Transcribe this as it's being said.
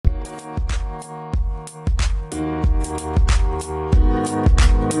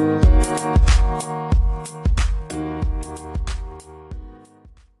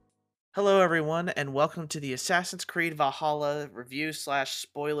everyone, and welcome to the Assassin's Creed Valhalla review slash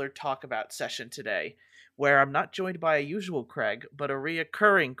spoiler talk about session today, where I'm not joined by a usual Craig, but a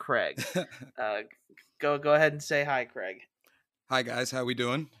reoccurring Craig. Uh, go ahead and say hi, Craig. Hi guys, how we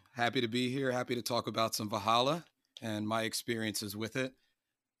doing? Happy to be here. Happy to talk about some Valhalla and my experiences with it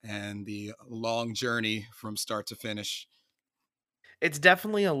and the long journey from start to finish. It's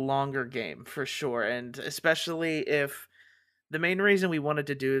definitely a longer game for sure, and especially if the main reason we wanted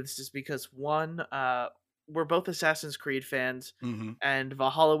to do this is because one, we're both Assassin's Creed fans, Hmm. and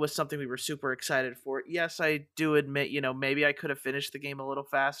Valhalla was something we were super excited for. Yes, I do admit, maybe I could have finished the game a little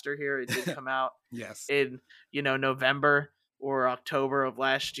faster here. It did come out Yes, in, November or October of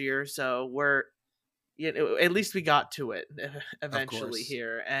last year, so at least we got to it of eventually course.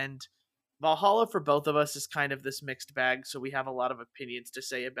 here. And Valhalla for both of us is kind of this mixed bag, so we have a lot of opinions to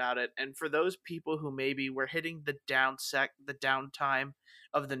say about it. And for those people who maybe were hitting the downtime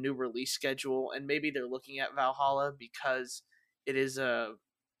of the new release schedule, and maybe they're looking at Valhalla because it is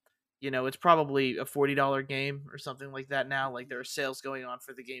it's probably a $40 game or something like that now. Like there are sales going on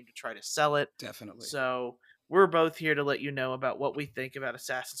for the game to try to sell it. Definitely. So we're both here to let you know about what we think about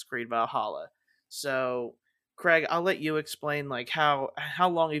Assassin's Creed Valhalla. So Craig, I'll let you explain like how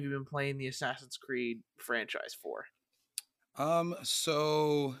long have you been playing the Assassin's Creed franchise for?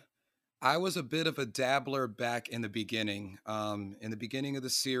 So I was a bit of a dabbler back in the beginning. In the beginning of the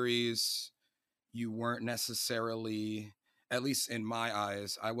series, you weren't necessarily, at least in my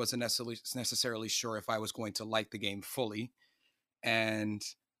eyes, I wasn't necessarily sure if I was going to like the game fully. And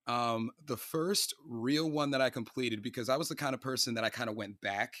the first real one that I completed, because I was the kind of person that I kind of went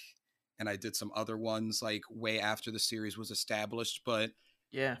back and I did some other ones like way after the series was established. But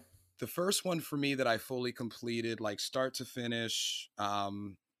Yeah. the first one for me that I fully completed, like start to finish,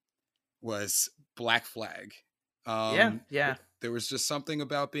 was Black Flag. Yeah, Um, yeah. there was just something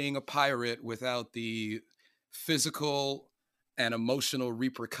about being a pirate without the physical and emotional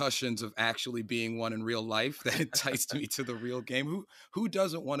repercussions of actually being one in real life that enticed me to the real game. Who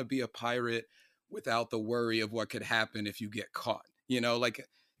doesn't want to be a pirate without the worry of what could happen if you get caught? Like if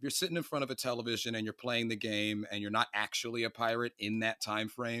you're sitting in front of a television and you're playing the game and you're not actually a pirate in that time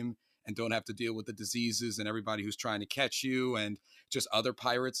frame and don't have to deal with the diseases and everybody who's trying to catch you and just other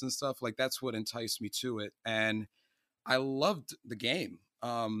pirates and stuff, like that's what enticed me to it. And I loved the game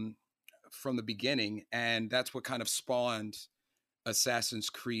from the beginning, and that's what kind of spawned Assassin's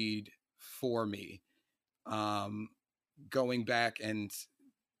Creed for me. Um, Going back and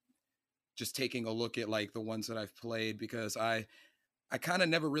just taking a look at like the ones that I've played, because I kind of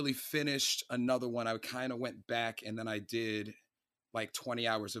never really finished another one. I kind of went back and then I did like 20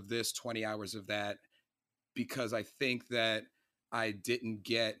 hours of this, 20 hours of that, because I think that I didn't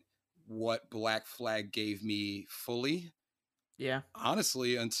get what Black Flag gave me fully. Yeah.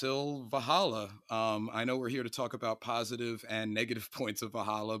 Honestly, until Valhalla. I know we're here to talk about positive and negative points of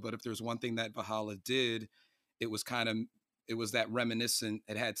Valhalla, but if there's one thing that Valhalla did, it was kind of it was that reminiscent.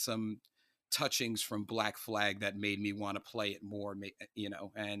 It had some touchings from Black Flag that made me want to play it more.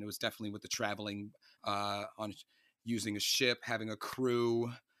 And it was definitely with the traveling on using a ship, having a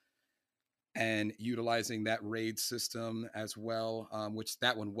crew, and utilizing that raid system as well, which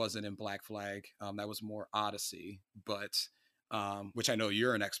that one wasn't in Black Flag. That was more Odyssey, but which I know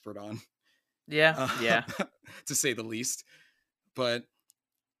you're an expert on, Yeah. uh, Yeah. to say the least. But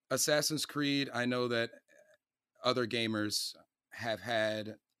Assassin's Creed, I know that other gamers have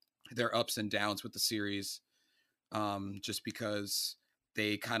had their ups and downs with the series, just because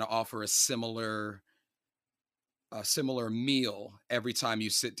they kind of offer a similar meal every time you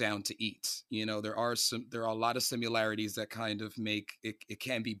sit down to eat. There are a lot of similarities that kind of make it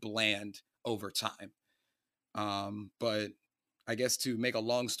can be bland over time. But I guess to make a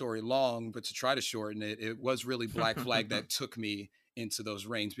long story long, but to try to shorten it, it was really Black Flag that took me into those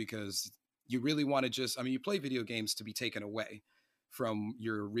reigns, because you really want to just, I mean, you play video games to be taken away from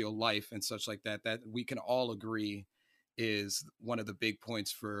your real life and such like that, that we can all agree is one of the big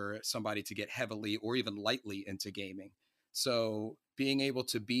points for somebody to get heavily or even lightly into gaming. So being able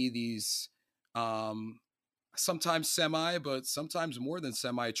to be these um, sometimes semi, but sometimes more than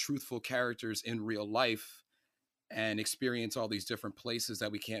semi truthful characters in real life and experience all these different places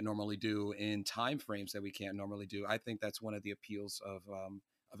that we can't normally do in time frames that we can't normally do. I think that's one of the appeals of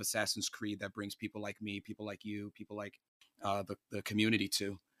Assassin's Creed that brings people like me, people like you, people like the community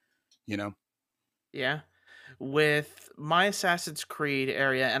to, you know. Yeah. With my Assassin's Creed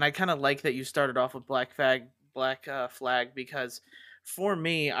area, and I kind of like that you started off with Black Flag because for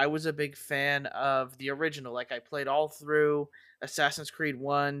me, I was a big fan of the original. Like I played all through Assassin's Creed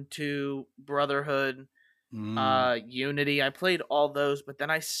 1, 2, Brotherhood, Mm. Unity. I played all those, but then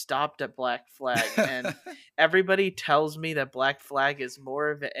I stopped at Black Flag, and everybody tells me that Black Flag is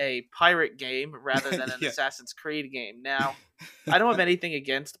more of a pirate game rather than an Yeah. Assassin's Creed game. Now, I don't have anything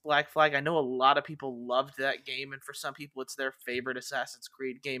against Black Flag. I know a lot of people loved that game, and for some people, it's their favorite Assassin's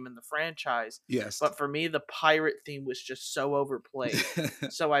Creed game in the franchise. Yes. But for me, the pirate theme was just so overplayed.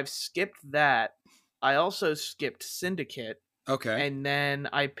 So I've skipped that. I also skipped Syndicate, Okay. and then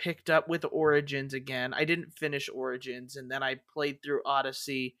I picked up with Origins again. I didn't finish Origins, and then I played through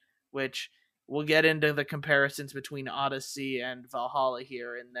Odyssey, which we'll get into the comparisons between Odyssey and Valhalla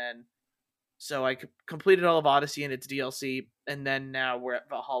here, and then so I completed all of Odyssey and its DLC, and then now we're at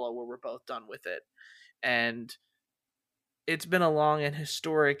Valhalla where we're both done with it. And it's been a long and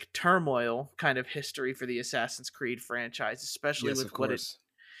historic turmoil kind of history for the Assassin's Creed franchise, especially Yes, with of what it course.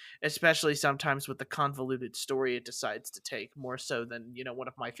 especially sometimes with the convoluted story it decides to take, more so than, one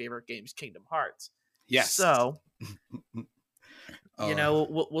of my favorite games, Kingdom Hearts. Yes. So, uh,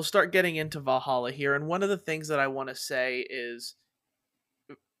 we'll start getting into Valhalla here, and one of the things that I want to say is,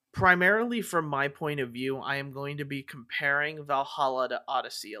 primarily from my point of view, I am going to be comparing Valhalla to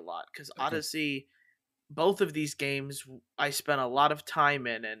Odyssey a lot, because okay. Odyssey, both of these games I spent a lot of time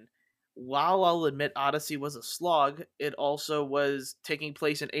in, and while I'll admit Odyssey was a slog, it also was taking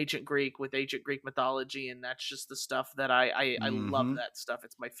place in ancient Greek with ancient Greek mythology, and that's just the stuff that I love Mm-hmm. that stuff.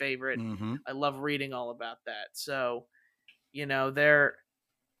 It's my favorite. Mm-hmm. I love reading all about that. So, there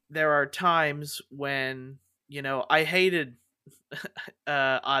are times when, I hated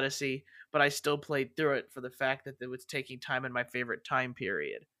Odyssey, but I still played through it for the fact that it was taking time in my favorite time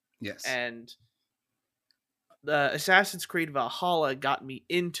period. Yes. And the Assassin's Creed Valhalla got me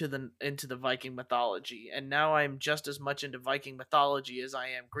into the Viking mythology, and now I'm just as much into Viking mythology as I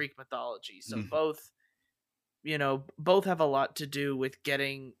am Greek mythology. So Mm-hmm. both have a lot to do with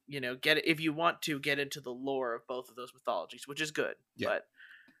getting, get if you want to get into the lore of both of those mythologies, which is good. Yeah. But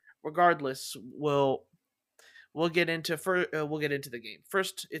regardless, we'll get into the game.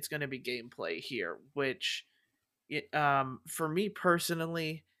 First, it's going to be gameplay here, which for me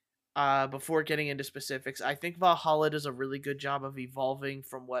personally, before getting into specifics, I think Valhalla does a really good job of evolving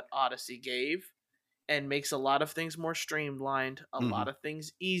from what Odyssey gave, and makes a lot of things more streamlined, a Mm-hmm. lot of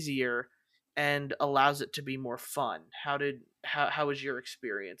things easier, and allows it to be more fun. How was your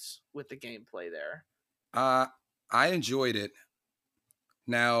experience with the gameplay there? Uh, I enjoyed it.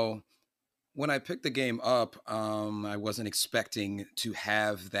 Now, when I picked the game up, I wasn't expecting to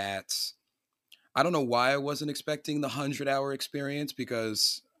have that. I don't know why I wasn't expecting the 100-hour experience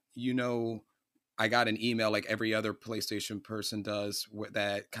because, you know, I got an email like every other PlayStation person does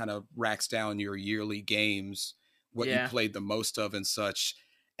that kind of racks down your yearly games, what you Yeah, played the most of and such.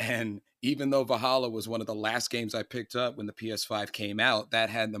 And even though Valhalla was one of the last games I picked up when the PS5 came out, that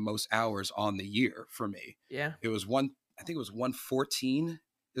had the most hours on the year for me. yeah, It was I think it was 114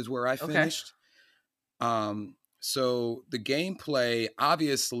 is where I okay, finished. So the gameplay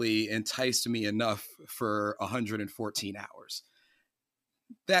obviously enticed me enough for 114 hours.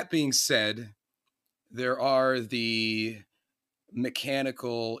 That being said, there are the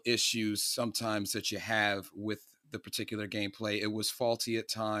mechanical issues sometimes that you have with the particular gameplay. It was faulty at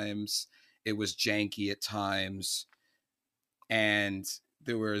times, it was janky at times, and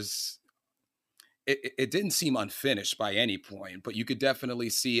there was it didn't seem unfinished by any point, but you could definitely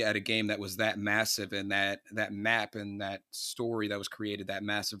see at a game that was that massive and that map and that story that was created that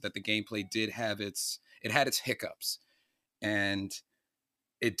massive that the gameplay did have it had its hiccups, and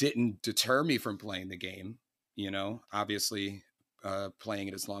it didn't deter me from playing the game. Obviously, playing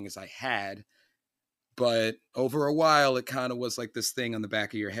it as long as I had, but over a while, it kind of was like this thing on the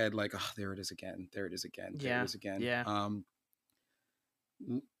back of your head, like, oh, there it is again, there it is again, there it yeah, is again. yeah,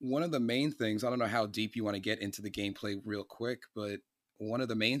 One of the main things, I don't know how deep you want to get into the gameplay real quick, but one of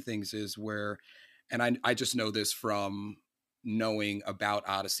the main things is where, and I just know this from knowing about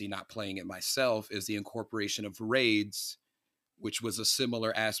Odyssey, not playing it myself, is the incorporation of raids, which was a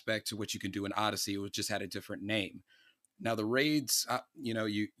similar aspect to what you can do in Odyssey. It just had a different name. Now the raids,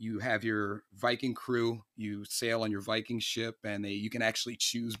 you have your Viking crew, you sail on your Viking ship, and you can actually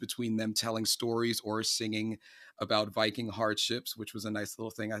choose between them telling stories or singing about Viking hardships, which was a nice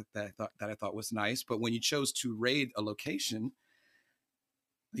little thing that I thought was nice. But when you chose to raid a location,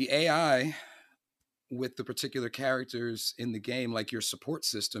 the AI with the particular characters in the game, like your support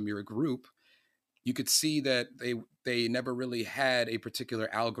system, your group, you could see that they never really had a particular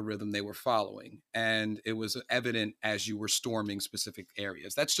algorithm they were following, and it was evident as you were storming specific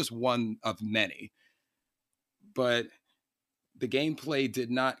areas. That's just one of many, but the gameplay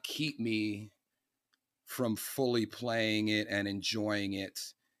did not keep me from fully playing it and enjoying it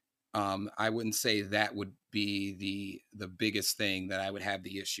I wouldn't say that would be the biggest thing that I would have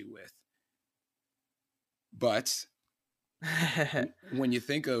the issue with. But when you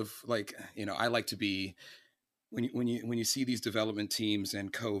think of, like, I like to be, when you see these development teams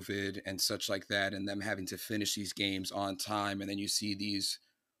and COVID and such like that, and them having to finish these games on time, and then you see these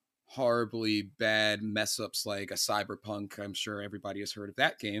horribly bad mess ups like a Cyberpunk. I'm sure everybody has heard of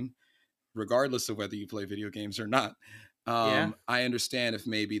that game, regardless of whether you play video games or not. Yeah. I understand if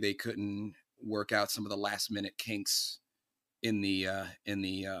maybe they couldn't work out some of the last minute kinks in the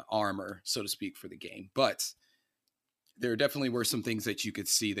armor, so to speak, for the game, but there definitely were some things that you could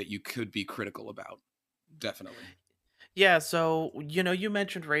see that you could be critical about. Definitely. Yeah, so you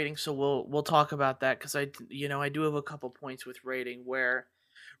mentioned rating, so we'll talk about that because I do have a couple points with rating where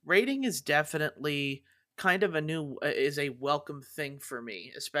rating is definitely kind of is a welcome thing for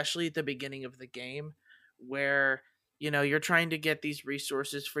me, especially at the beginning of the game, where you're trying to get these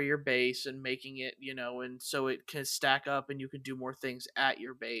resources for your base and making it, and so it can stack up and you can do more things at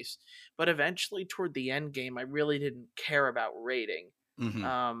your base. But eventually, toward the end game, I really didn't care about rating. Hmm.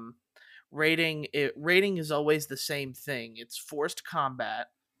 Um, rating is always the same thing. It's forced combat,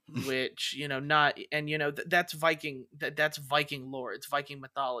 which not, and that's Viking lore. It's Viking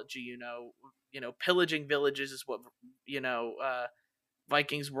mythology. Pillaging villages is what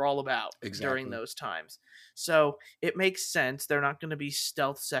Vikings were all about during Exactly. those times. So it makes sense. They're not going to be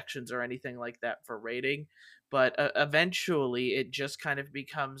stealth sections or anything like that for raiding, but eventually it just kind of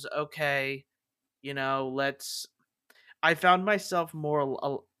becomes okay. Let's. I found myself more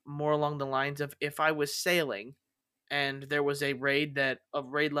along the lines of if I was sailing and there was a raid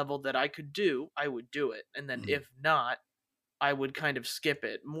level that I could do, I would do it. And then Hmm. if not, I would kind of skip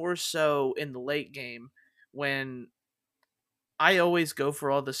it. More so in the late game when I always go for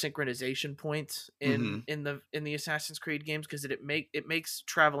all the synchronization points Hmm. in the Assassin's Creed games because it makes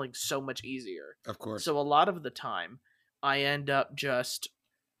traveling so much easier. Of course. So a lot of the time I end up just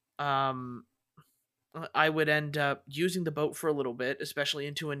um I would end up using the boat for a little bit, especially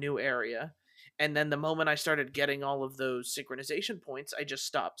into a new area. And then the moment I started getting all of those synchronization points, I just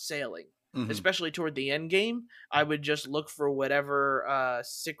stopped sailing. Hmm. Especially toward the end game, I would just look for whatever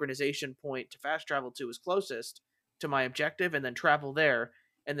synchronization point to fast travel to is closest to my objective and then travel there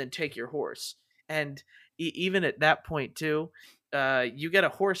and then take your horse. And even at that point, too, you get a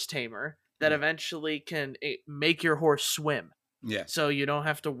horse tamer that Yeah. eventually can make your horse swim Yeah. so you don't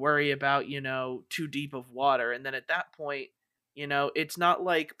have to worry about too deep of water. And then at that point, it's not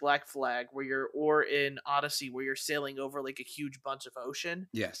like Black Flag or in Odyssey where you're sailing over like a huge bunch of ocean.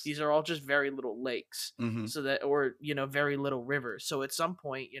 Yes. These are all just very little lakes, Hmm. so that or very little rivers. So at some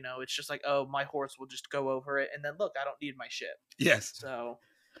point, it's just like, oh, my horse will just go over it, and then look, I don't need my ship. Yes. So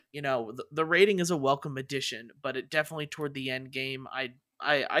the rating is a welcome addition, but it definitely toward the end game,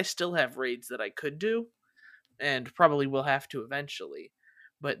 I still have raids that I could do and probably will have to eventually.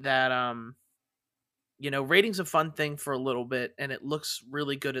 But that rating's a fun thing for a little bit and it looks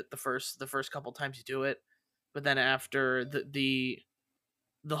really good at the first couple times you do it. But then after the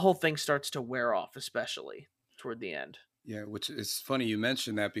whole thing starts to wear off, especially toward the end. Yeah, which is funny you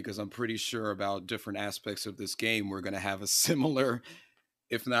mentioned that because I'm pretty sure about different aspects of this game. We're going to have a similar,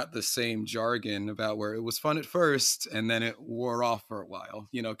 if not the same jargon about where it was fun at first and then it wore off for a while,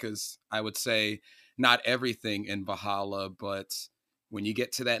 because I would say not everything in Valhalla, but when you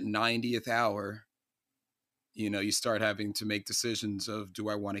get to that 90th hour, you start having to make decisions of, do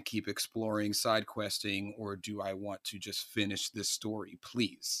I want to keep exploring side questing, or do I want to just finish this story,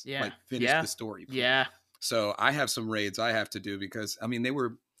 please? Yeah. Like, finish Yeah. the story, please. Yeah. So I have some raids I have to do because, I mean, they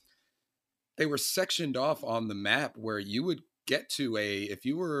were sectioned off on the map where you would get to if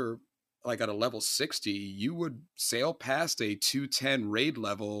you were like at a level 60, you would sail past a 210 raid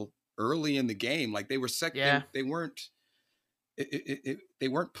level early in the game. Like, Yeah. they weren't they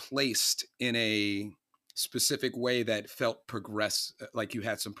weren't placed in a specific way that felt like you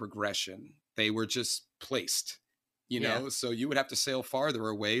had some progression. They were just placed, Yeah. so you would have to sail farther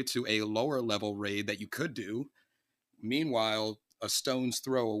away to a lower level raid that you could do. Meanwhile, a stone's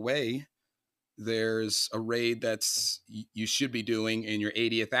throw away, there's a raid you should be doing in your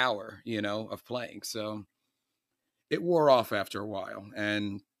 80th hour, of playing. So it wore off after a while.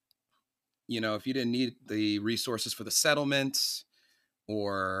 And, if you didn't need the resources for the settlements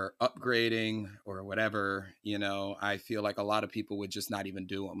or upgrading or whatever, I feel like a lot of people would just not even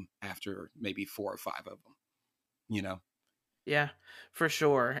do them after maybe 4 or 5 of them, you know? Yeah. For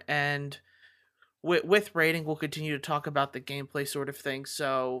sure. And with rating, we'll continue to talk about the gameplay sort of thing.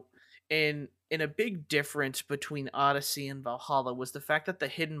 So, in a big difference between Odyssey and Valhalla was the fact that the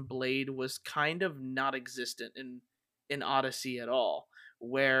hidden blade was kind of not existent in Odyssey at all.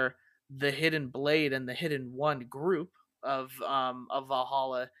 Where the Hidden Blade and the Hidden One group of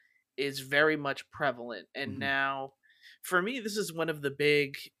Valhalla is very much prevalent. And Hmm. now, for me, this is one of the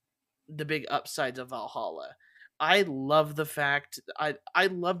big upsides of Valhalla. I love the fact I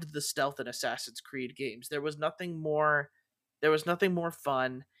loved the stealth in Assassin's Creed games. There was nothing more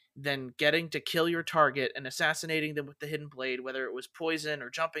fun than getting to kill your target and assassinating them with the hidden blade, whether it was poison or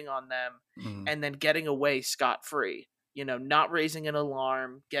jumping on them, Hmm. and then getting away scot free. Not raising an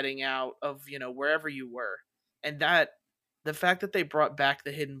alarm, getting out of, wherever you were. And the fact that they brought back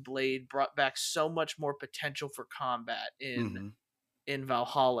the hidden blade brought back so much more potential for combat Hmm. in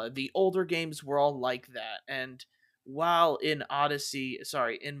Valhalla. The older games were all like that. And while in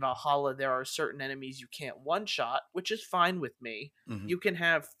Valhalla, there are certain enemies you can't one shot, which is fine with me. Hmm. You can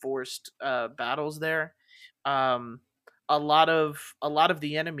have forced battles there. Um, a lot of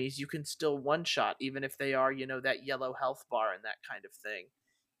the enemies you can still one shot, even if they are, that yellow health bar and that kind of thing,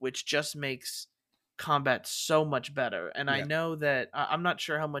 which just makes combat so much better. And I Yeah. know that I'm not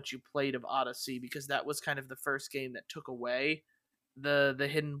sure how much you played of Odyssey, because that was kind of the first game that took away the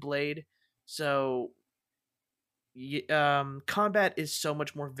hidden blade. So combat is so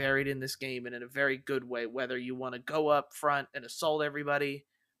much more varied in this game, and in a very good way, whether you want to go up front and assault everybody,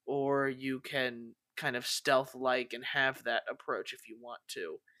 or you can kind of stealth like and have that approach if you want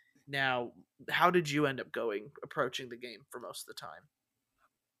to. Now, how did you end up approaching the game for most of the time?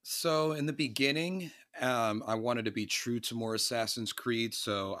 So in the beginning, I wanted to be true to more Assassin's Creed,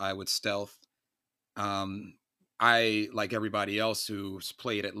 so I would stealth. Um, I, like everybody else who's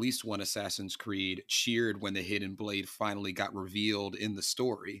played at least one Assassin's Creed, cheered when the hidden blade finally got revealed in the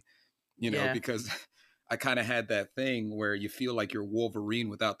story, Yeah. because I kind of had that thing where you feel like you're Wolverine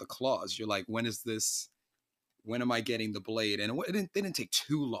without the claws. You're like, when is this? When am I getting the blade? And they didn't take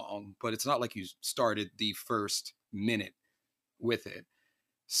too long, but it's not like you started the first minute with it.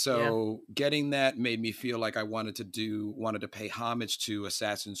 Yeah. So getting that made me feel like I wanted to pay homage to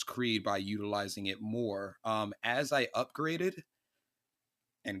Assassin's Creed by utilizing it more. As I upgraded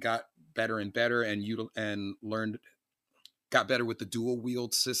and got better and better and learned got better with the dual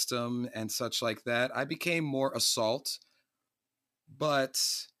wield system and such like that, I became more assault.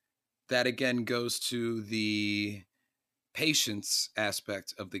 But that again goes to the patience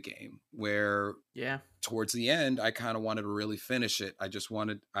aspect of the game, where Yeah. towards the end, I kind of wanted to really finish it.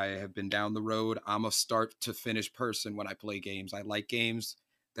 I have been down the road. I'm a start to finish person when I play games. I like games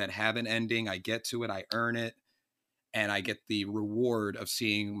that have an ending. I get to it, I earn it, and I get the reward of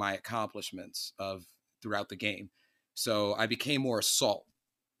seeing my accomplishments of throughout the game. So I became more assault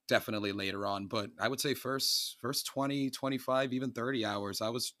definitely later on, but I would say first 20, 25, even 30 hours, I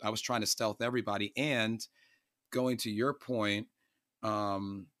was trying to stealth everybody. And going to your point,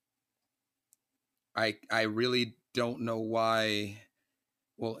 um I really don't know why.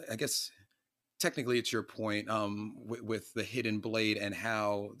 Well, I guess technically it's your point, with the hidden blade and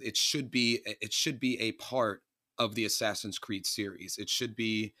how it should be a part of the Assassin's Creed series. It shouldn't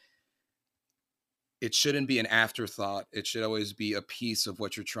be an afterthought. It should always be a piece of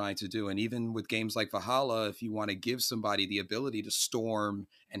what you're trying to do. And even with games like Valhalla, if you want to give somebody the ability to storm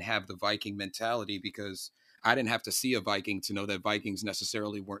and have the Viking mentality, because I didn't have to see a Viking to know that Vikings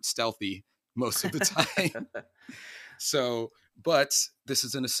necessarily weren't stealthy most of the time. So, but this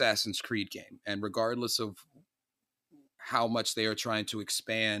is an Assassin's Creed game, and regardless of how much they are trying to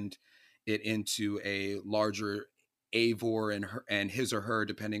expand it into a larger Eivor and his or her,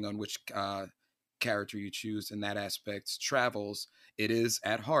 depending on which character you choose in that aspect, travels, it is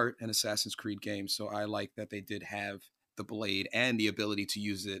at heart an Assassin's Creed game. So I like that they did have the blade and the ability to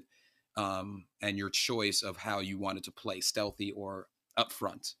use it, and your choice of how you wanted to play, stealthy or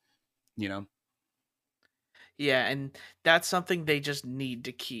upfront. You know. Yeah, and that's something they just need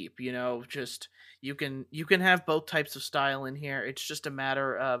to keep, just you can have both types of style in here. It's just a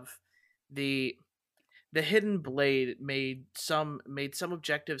matter of the the hidden blade made some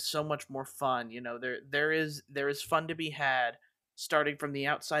objectives so much more fun. There is fun to be had starting from the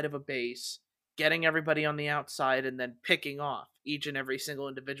outside of a base, getting everybody on the outside, and then picking off each and every single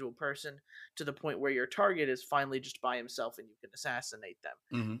individual person to the point where your target is finally just by himself and you can assassinate them.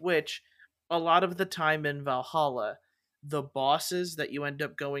 Hmm. Which a lot of the time in Valhalla, the bosses that you end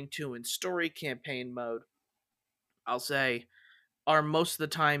up going to in story campaign mode, I'll say, are most of the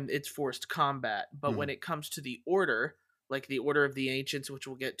time it's forced combat. But when Hmm. it comes to the order, like the Order of the Ancients, which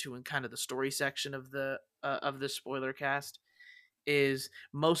we'll get to in kind of the story section of the spoiler cast, is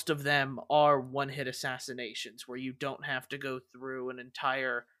most of them are one-hit assassinations where you don't have to go through an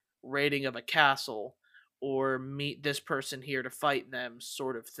entire raiding of a castle or meet this person here to fight them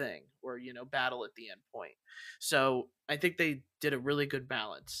sort of thing, or battle at the end point. So I think they did a really good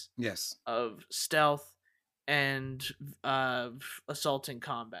balance Yes. of stealth and uh, assaulting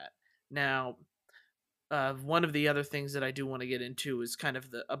combat. Now, one of the other things that I do want to get into is kind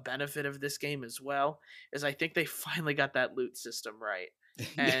of a benefit of this game as well, is I think they finally got that loot system right.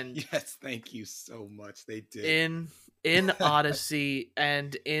 And Yes, thank you so much. They did. in Odyssey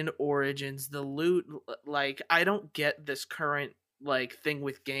and in Origins, the loot, like, I don't get this current like thing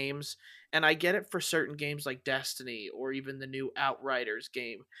with games, and I get it for certain games like Destiny or even the new Outriders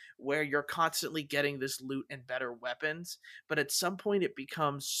game, where you're constantly getting this loot and better weapons, but at some point it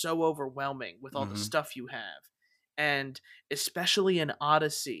becomes so overwhelming with all the Hmm. stuff you have. And especially in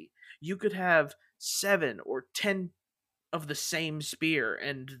Odyssey, you could have 7 or 10 of the same spear,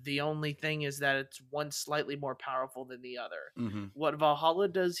 and the only thing is that it's one slightly more powerful than the other. Hmm. What Valhalla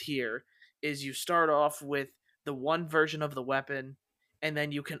does here is you start off with the one version of the weapon, and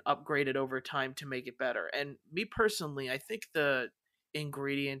then you can upgrade it over time to make it better. And me personally, I think the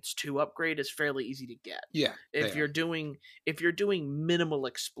ingredients to upgrade is fairly easy to get. Yeah, they If you're are. doing if you're doing minimal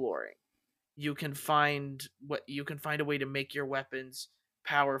exploring, you can find a way to make your weapons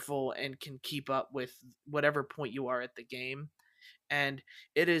powerful and can keep up with whatever point you are at the game. And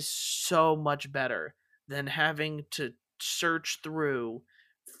it is so much better than having to search through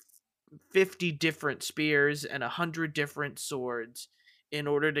 50 different spears and 100 different swords in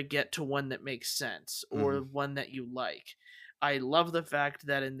order to get to one that makes sense or Hmm. one that you like. I love the fact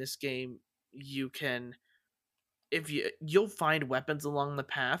that in this game you can, if you'll find weapons along the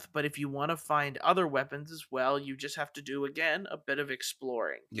path, but if you want to find other weapons as well, you just have to do again a bit of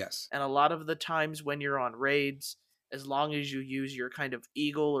exploring. Yes. And a lot of the times when you're on raids, as long as you use your kind of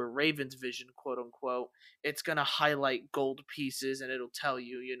eagle or raven's vision, quote unquote, it's going to highlight gold pieces and it'll tell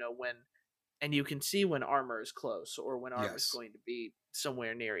you, when, and you can see when armor is close or when armor is Yes. going to be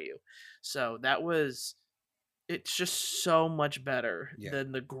somewhere near you. So that was, it's just so much better Yeah.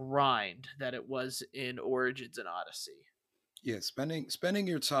 than the grind that it was in Origins and Odyssey. Yeah. Spending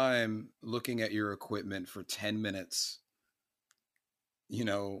your time looking at your equipment for 10 minutes, you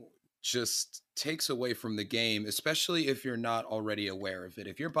know, just takes away from the game, especially if you're not already aware of it.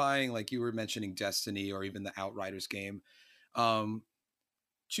 If you're buying, like you were mentioning, Destiny or even the Outriders game, um,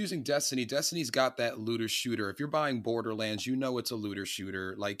 choosing Destiny's got that looter shooter. If you're buying Borderlands, you know it's a looter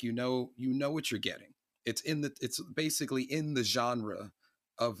shooter. Like you know what you're getting. It's basically in the genre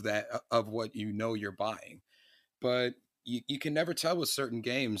of that of what you know you're buying. But you can never tell with certain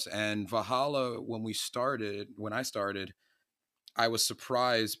games. And Valhalla, when I started, I was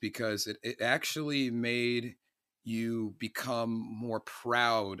surprised because it actually made you become more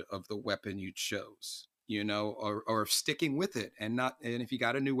proud of the weapon you chose, or sticking with it and not. And if you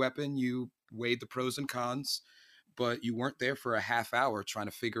got a new weapon, you weighed the pros and cons, but you weren't there for a half hour trying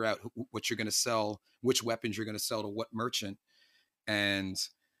to figure out what you're going to sell, which weapons you're going to sell to what merchant. And,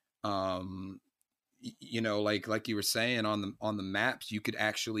 um, like you were saying on the maps, you could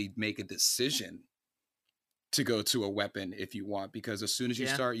actually make a decision to go to a weapon if you want, because as soon as you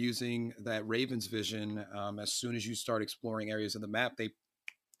Yeah. start using that Raven's vision, as soon as you start exploring areas of the map, they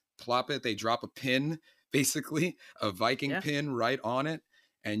they drop a pin, basically a Viking Yeah. pin right on it,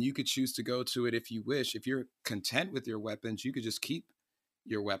 and you could choose to go to it if you wish. If you're content with your weapons, you could just keep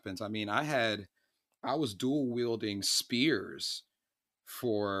your weapons. I mean, I was dual wielding spears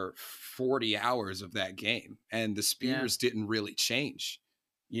for 40 hours of that game, and the Yeah. spears didn't really change.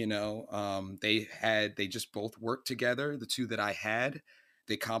 They just both worked together. The two that I had,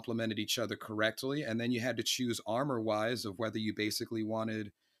 they complemented each other correctly. And then you had to choose armor wise of whether you basically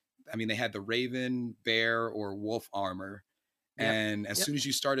wanted, I mean, they had the raven, bear, or wolf armor. Yep. And as Yep. soon as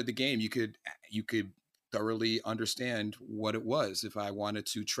you started the game, you could thoroughly understand what it was. If I wanted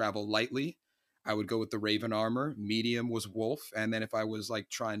to travel lightly, I would go with the raven armor. Medium was wolf, and then if I was like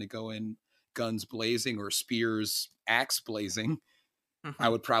trying to go in guns blazing or spears axe blazing, I Mhm.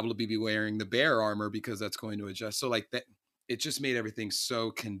 would probably be wearing the bear armor because that's going to adjust. So like that, it just made everything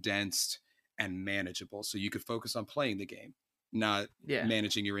so condensed and manageable. So you could focus on playing the game, not Yeah.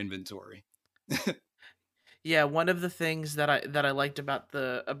 managing your inventory. Yeah, one of the things that I liked about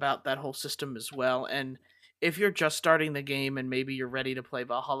that whole system as well, and if you're just starting the game and maybe you're ready to play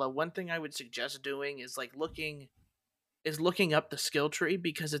Valhalla, one thing I would suggest doing is like looking up the skill tree,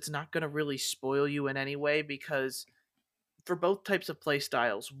 because it's not going to really spoil you in any way, because for both types of play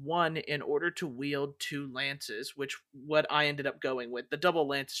styles, one, in order to wield two lances, which what I ended up going with, the double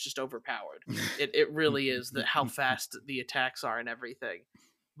lance is just overpowered. It really is, the how fast the attacks are and everything.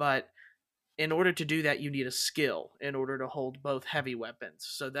 But in order to do that, you need a skill in order to hold both heavy weapons.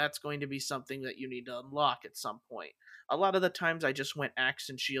 So that's going to be something that you need to unlock at some point. A lot of the times I just went axe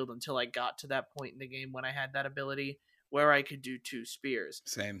and shield until I got to that point in the game when I had that ability where I could do two spears.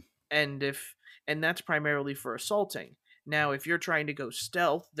 Same. And that's primarily for assaulting. Now, if you're trying to go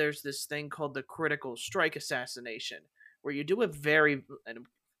stealth, there's this thing called the critical strike assassination, where you do a very, and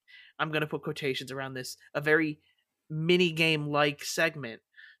I'm going to put quotations around this, a very mini game like segment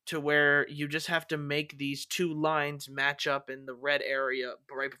to where you just have to make these two lines match up in the red area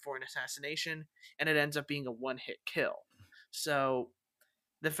right before an assassination, and it ends up being a one hit kill. So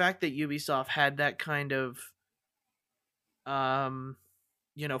the fact that Ubisoft had that kind of um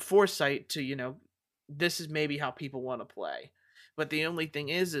foresight to, this is maybe how people want to play. But the only thing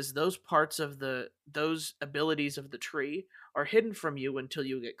is those parts of those abilities of the tree are hidden from you until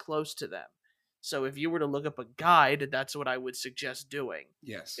you get close to them. So if you were to look up a guide, that's what I would suggest doing.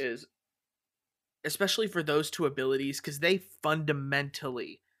 Yes. Is especially for those two abilities, because they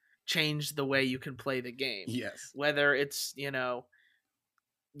fundamentally change the way you can play the game. Yes. Whether it's,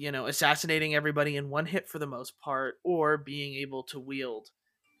 assassinating everybody in one hit for the most part, or being able to wield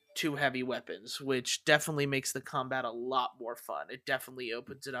two heavy weapons, which definitely makes the combat a lot more fun. It definitely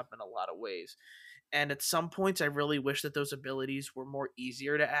opens it up in a lot of ways. And at some points, I really wish that those abilities were more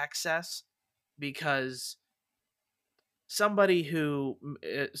easier to access, because somebody,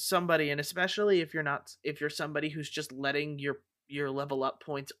 and especially if you're somebody who's just letting your level up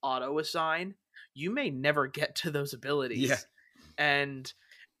points auto assign, you may never get to those abilities. Yeah. And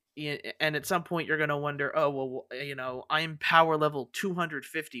at some point you're going to wonder, oh well, I'm power level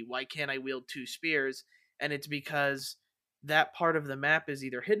 250, why can't I wield two spears? And it's because that part of the map is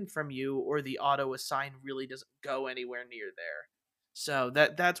either hidden from you, or the auto assign really doesn't go anywhere near there. So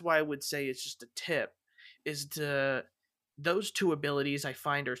that's why I would say it's just a tip, is to those two abilities I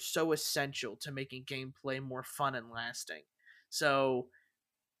find are so essential to making gameplay more fun and lasting. So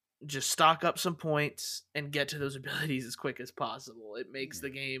just stock up some points and get to those abilities as quick as possible. It makes the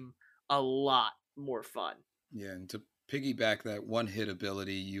game a lot more fun. Yeah, and to piggyback that one hit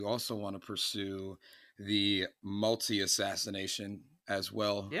ability, you also want to pursue the multi assassination as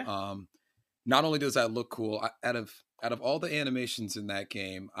well. Yeah. Not only does that look cool, out of all the animations in that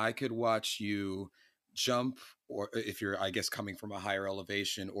game, I could watch you jump, or if you're, I guess, coming from a higher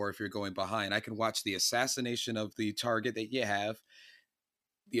elevation, or if you're going behind, I can watch the assassination of the target that you have.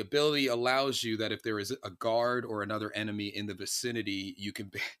 The ability allows you that if there is a guard or another enemy in the vicinity, you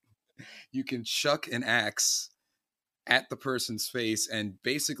can chuck an axe at the person's face and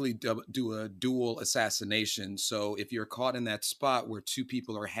basically do a dual assassination. So if you're caught in that spot where two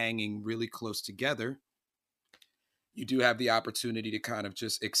people are hanging really close together, you do have the opportunity to kind of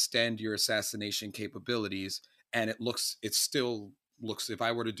just extend your assassination capabilities. And it still looks, if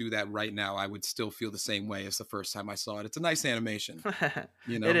I were to do that right now, I would still feel the same way as the first time I saw it. It's a nice animation,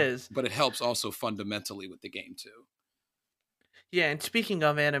 It is. but it helps also fundamentally with the game too. Yeah, and speaking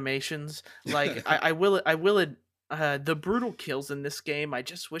of animations, like the brutal kills in this game, I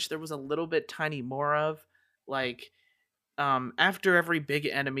just wish there was a little bit tiny more of. Like, after every big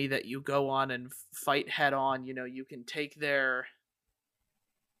enemy that you go on and fight head on, you can take their.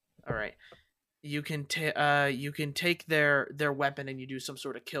 All right, you can take their weapon and you do some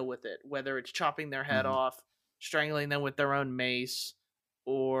sort of kill with it, whether it's chopping their head Mhm. off, strangling them with their own mace,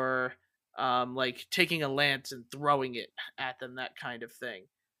 or like taking a lance and throwing it at them, that kind of thing.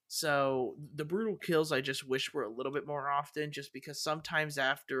 So the brutal kills I just wish were a little bit more often, just because sometimes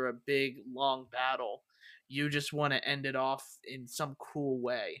after a big long battle you just want to end it off in some cool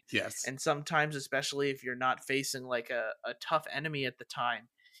way. Yes. And sometimes, especially if you're not facing like a tough enemy at the time,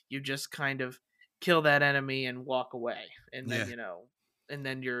 you just kind of kill that enemy and walk away, and then Yeah. and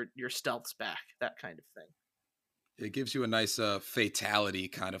then your stealth's back, that kind of thing. It gives you a nice fatality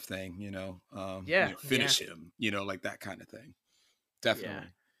kind of thing, Yeah, yeah, finish him, like that kind of thing. yeah.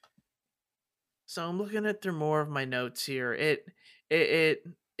 Definitely. So I'm looking at through more of my notes here.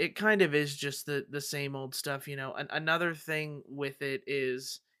 It kind of is just the same old stuff. Another thing with it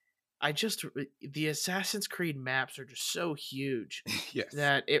is, the Assassin's Creed maps are just so huge Yes.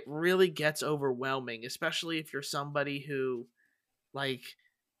 that it really gets overwhelming, especially if you're somebody who, like,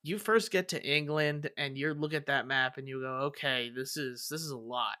 you first get to England and you look at that map and you go, okay, this is a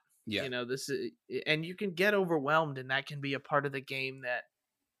lot. Yeah. This is, and you can get overwhelmed, and that can be a part of the game that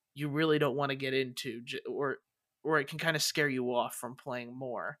you really don't want to get into, or it can kind of scare you off from playing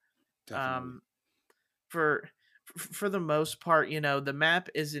more. Definitely. Um, for for the most part, the map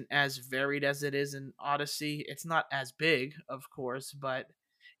isn't as varied as it is in Odyssey. It's not as big, of course, but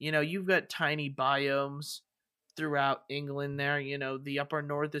you've got tiny biomes throughout England there. The upper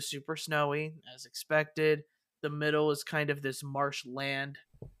north is super snowy, as expected. The middle is kind of this marshland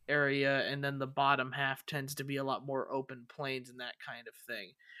area, and then the bottom half tends to be a lot more open plains and that kind of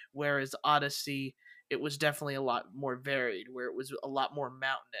thing. Whereas Odyssey, it was definitely a lot more varied, where it was a lot more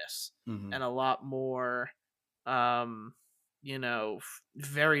mountainous Hmm. and a lot more,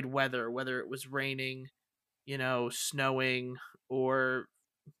 varied weather, whether it was raining, snowing, or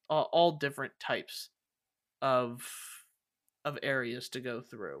all different types of areas to go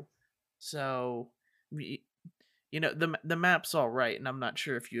through. So, the map's all right, and I'm not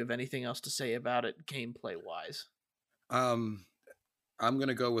sure if you have anything else to say about it gameplay wise. Um, I'm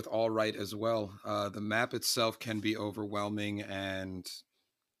gonna go with all right as well. The map itself can be overwhelming, and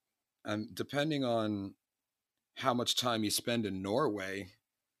depending on how much time you spend in Norway,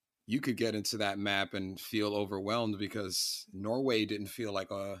 you could get into that map and feel overwhelmed because Norway didn't feel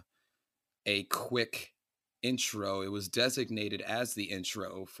like a quick intro. It was designated as the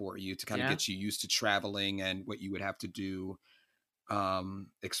intro for you to kind of Yeah, get you used to traveling and what you would have to do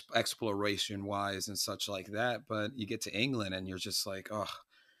exploration wise and such like that. But you get to England and you're just like, oh.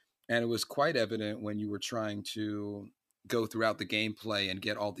 And it was quite evident when you were trying to go throughout the gameplay and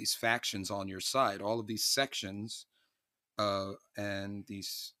get all these factions on your side, all of these sections and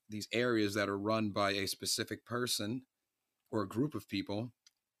these areas that are run by a specific person or a group of people.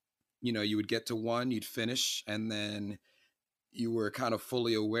 You would get to one, you'd finish, and then you were kind of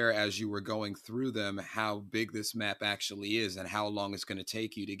fully aware as you were going through them how big this map actually is and how long it's going to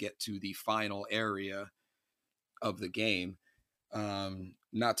take you to get to the final area of the game.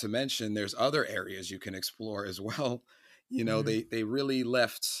 Not to mention, there's other areas you can explore as well. hmm They really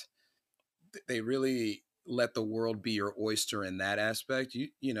left. They really let the world be your oyster in that aspect.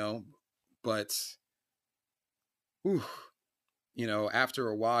 But whew, after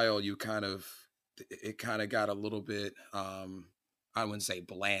a while, it kind of got a little bit. I wouldn't say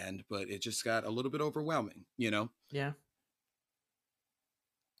bland, but it just got a little bit overwhelming. yeah.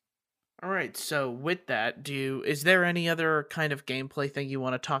 All right. So with that, is there any other kind of gameplay thing you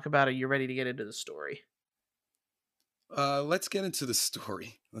want to talk about? Are you ready to get into the story? Let's get into the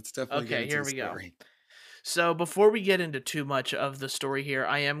story. Let's definitely get Okay, into here the we go. story. So before we get into too much of the story here,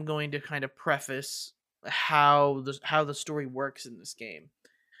 I am going to kind of preface how the story works in this game.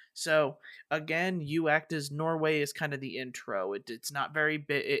 So again, you act as Norway is kind of the intro. It's not very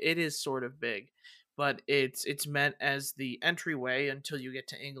big. It is sort of big, but it's meant as the entryway until you get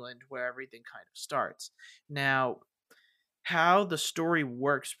to England, where everything kind of starts. Now, how the story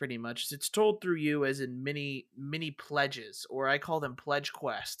works pretty much is it's told through you as in mini pledges, or I call them pledge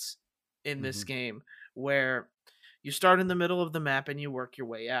quests in this Hmm. game, where you start in the middle of the map and you work your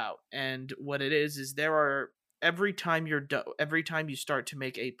way out. And what it is there are every time you start to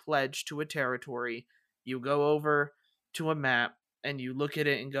make a pledge to a territory, you go over to a map and you look at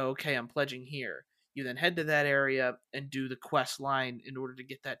it and go, okay, I'm pledging here. You then head to that area and do the quest line in order to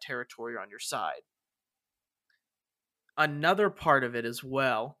get that territory on your side. Another part of it as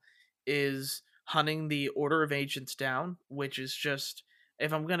well is hunting the Order of Ancients down, which is just,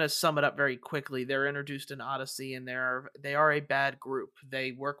 if I'm gonna sum it up very quickly, they're introduced in Odyssey, and they are a bad group.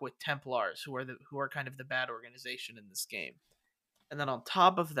 They work with Templars, who are kind of the bad organization in this game. And then on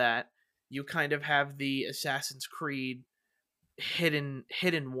top of that, you kind of have the Assassin's Creed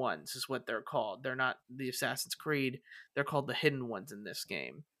hidden ones is what they're called. They're not the Assassin's Creed, they're called the hidden ones in this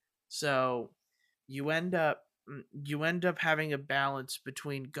game. So you end up you end up having a balance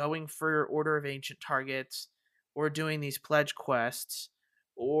between going for Order of Ancient targets, or doing these pledge quests,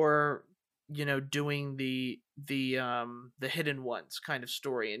 or doing the hidden ones kind of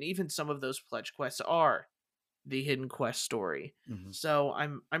story. And even some of those pledge quests are the hidden quest story. Hmm. So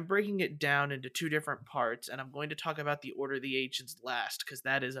I'm breaking it down into two different parts, and I'm going to talk about the Order of the Ancients last, because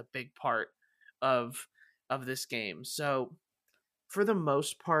that is a big part of this game. So for the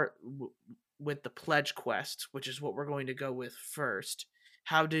most part, with the pledge quest, which is what we're going to go with first,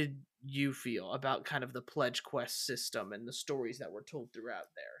 how did you feel about kind of the pledge quest system and the stories that were told throughout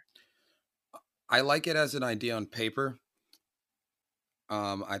there? I like it as an idea on paper.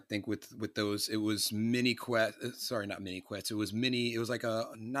 I think with those, it was mini quest. Sorry, not mini quests. It was mini. It was like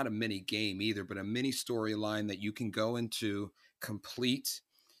a not a mini game either, but a mini storyline that you can go into complete.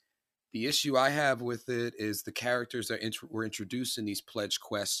 The issue I have with it is the characters that were introduced in these pledge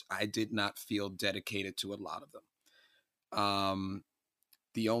quests. I did not feel dedicated to a lot of them.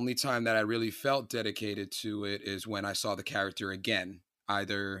 The only time that I really felt dedicated to it is when I saw the character again,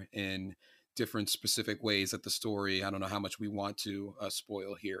 either in different specific ways that the story. I don't know how much we want to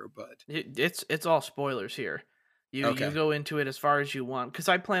spoil here, but It's all spoilers here. You okay. go into it as far as you want, because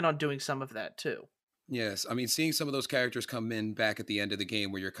I plan on doing some of that too. Yes, I mean, seeing some of those characters come in back at the end of the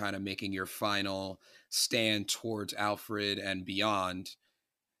game where you're kind of making your final stand towards Alfred and beyond,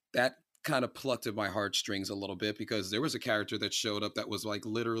 that kind of plucked at my heartstrings a little bit because there was a character that showed up that was like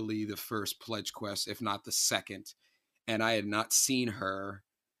literally the first pledge quest, if not the second, and I had not seen her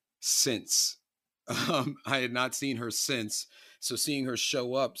since. I had not seen her since. So seeing her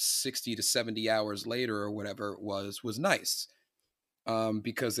show up 60 to 70 hours later or whatever it was nice.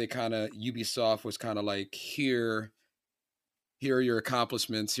 Because they kind of Ubisoft was kind of like, here are your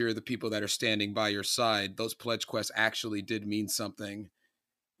accomplishments, here are the people that are standing by your side. Those pledge quests actually did mean something,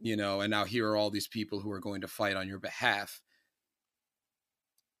 and now here are all these people who are going to fight on your behalf.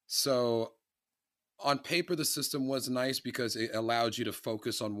 So on paper, the system was nice because it allowed you to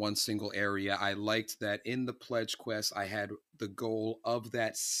focus on one single area. I liked that in the pledge quest, I had the goal of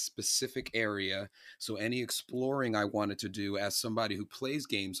that specific area. So any exploring I wanted to do, as somebody who plays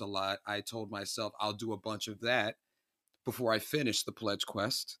games a lot, I told myself I'll do a bunch of that before I finish the pledge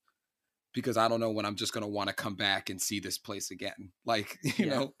quest, because I don't know when I'm just going to want to come back and see this place again. Like,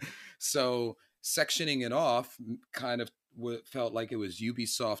 Yeah. so sectioning it off kind of felt like it was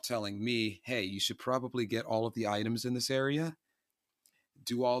Ubisoft telling me, hey, you should probably get all of the items in this area,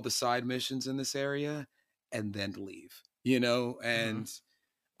 do all the side missions in this area, and then leave, Hmm. and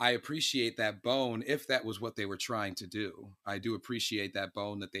I appreciate that bone if that was what they were trying to do. I do appreciate that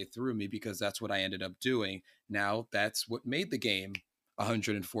bone that they threw me because that's what I ended up doing. Now, that's what made the game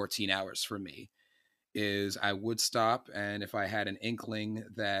 114 hours for me. Is I would stop, and if I had an inkling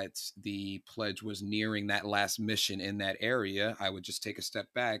that the pledge was nearing that last mission in that area, I would just take a step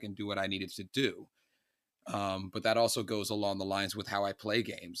back and do what I needed to do. But that also goes along the lines with how I play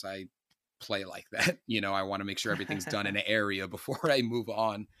games. I play like that. I want to make sure everything's done in an area before I move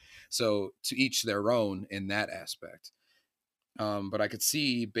on. So to each their own in that aspect. But I could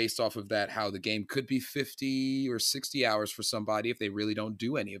see based off of that how the game could be 50 or 60 hours for somebody if they really don't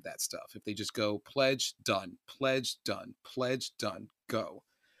do any of that stuff. If they just go pledge, done, pledge, done, pledge, done, go.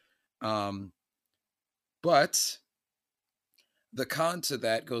 Um, but the con to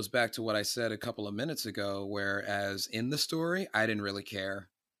that goes back to what I said a couple of minutes ago, whereas in the story, I didn't really care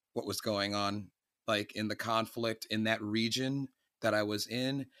what was going on. Like in the conflict in that region that I was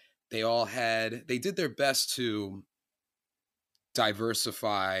in, they did their best to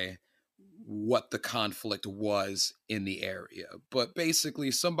diversify what the conflict was in the area. But basically,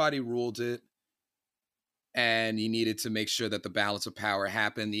 somebody ruled it and you needed to make sure that the balance of power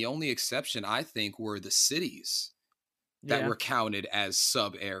happened. The only exception, I think, were the cities that Yeah. were counted as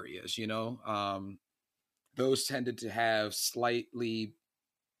sub areas, those tended to have slightly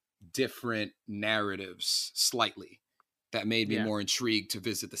different narratives, slightly, that made me Yeah. more intrigued to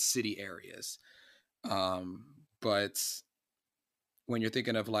visit the city areas. But when you're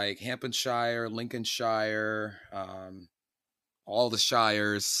thinking of like Hamptonshire, Lincolnshire, all the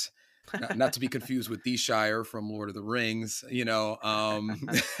shires, not to be confused with the Shire from Lord of the Rings,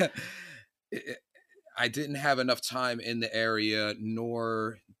 it, I didn't have enough time in the area,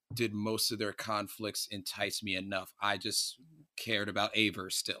 nor did most of their conflicts entice me enough. I just cared about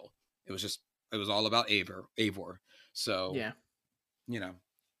Eivor still. It was all about Eivor. So, Yeah. you know,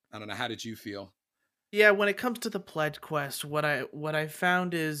 I don't know. How did you feel? Yeah, when it comes to the pledge quest, what I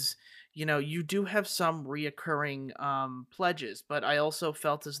found is, you do have some reoccurring pledges, but I also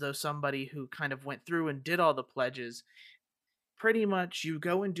felt as though somebody who kind of went through and did all the pledges, pretty much you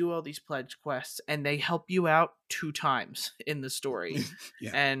go and do all these pledge quests and they help you out two times in the story,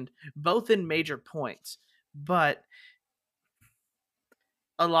 Yeah, and both in major points. But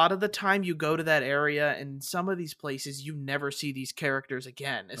a lot of the time you go to that area and some of these places you never see these characters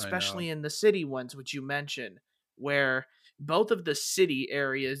again, I know. especially in the city ones which you mentioned, where both of the city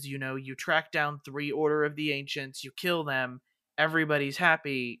areas, you track down three Order of the Ancients, you kill them, everybody's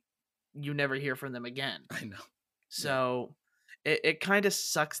happy, you never hear from them again. I know. Yeah. So it kind of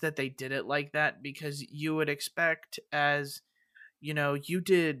sucks that they did it like that, because you would expect, as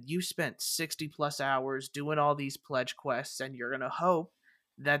you spent 60 plus hours doing all these pledge quests, and you're going to hope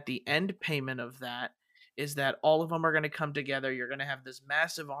that the end payment of that is that all of them are going to come together. You're going to have this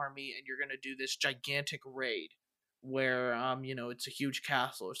massive army and you're going to do this gigantic raid where it's a huge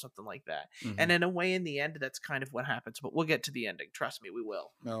castle or something like that. And Hmm. in a way, in the end, that's kind of what happens, but we'll get to the ending. Trust me, we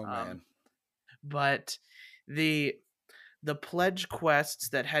will. Oh um man. but the the pledge quests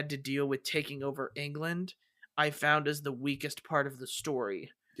that had to deal with taking over England, I found as the weakest part of the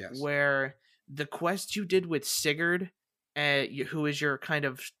story, Yes. where the quest you did with Sigurd, who is your kind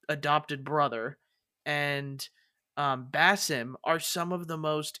of adopted brother, and Basim are some of the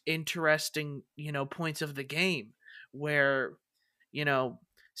most interesting, points of the game, where, you know,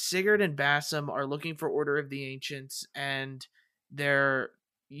 Sigurd and Bassam are looking for Order of the Ancients, and they're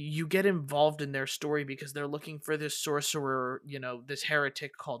you get involved in their story because they're looking for this sorcerer, this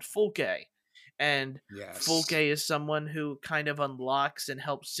heretic called Fulke. And Fulke Yes. is someone who kind of unlocks and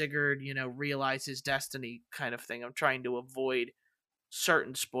helps Sigurd, realize his destiny kind of thing. I'm trying to avoid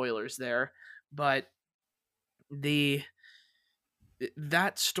certain spoilers there, but the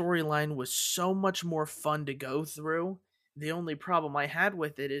that storyline was so much more fun to go through. The only problem I had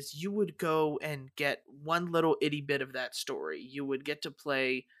with it is you would go and get one little itty bit of that story. You would get to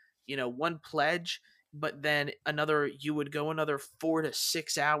play, one pledge, but then you would go another 4 to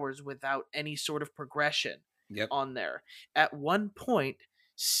 6 hours without any sort of progression Yep. on there. At one point,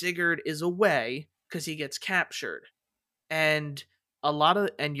 Sigurd is away because he gets captured, and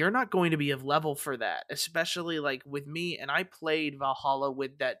you're not going to be of level for that, especially like with me, and I played Valhalla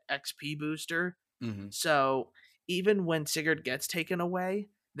with that XP booster. Hmm. So even when Sigurd gets taken away,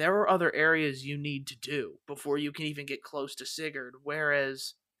 there are other areas you need to do before you can even get close to Sigurd.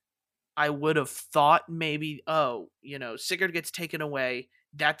 Whereas I would have thought maybe, Sigurd gets taken away,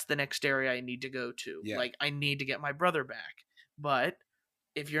 that's the next area I need to go to. Yeah. Like, I need to get my brother back. But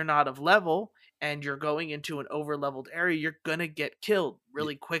if you're not of level and you're going into an over leveled area, you're gonna get killed Yep.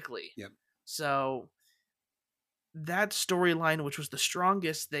 really quickly. Yep. So that storyline, which was the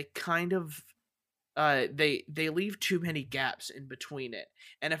strongest, they kind of they leave too many gaps in between it.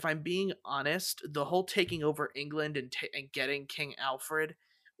 And if I'm being honest, the whole taking over England and getting King Alfred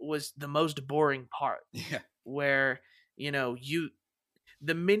was the most boring part. Yeah. Where you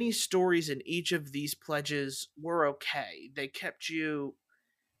the mini stories in each of these pledges were okay. They kept you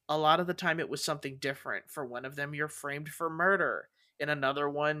a lot of the time. It was something different. For one of them, you're framed for murder. In another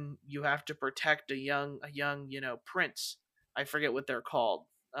one, you have to protect a young prince. I forget what they're called.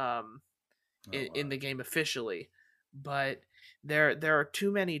 Oh, In the game officially, but there are too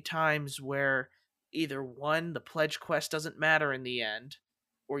many times where either one, the pledge quest doesn't matter in the end,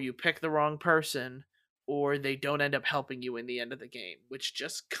 or you pick the wrong person, or they don't end up helping you in the end of the game, which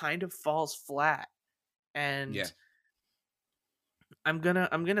just kind of falls flat. yeah. And I'm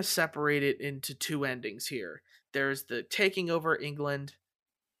gonna separate it into two endings here. There's the taking over England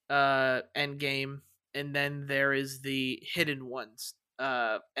end game, and then there is the hidden ones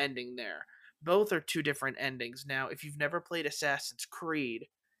ending there. Both are two different endings. Now, if you've never played Assassin's Creed,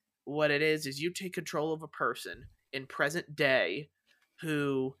 what it is you take control of a person in present day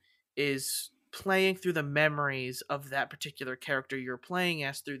who is playing through the memories of that particular character you're playing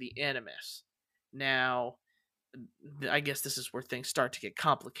as through the Animus. Now, I guess this is where things start to get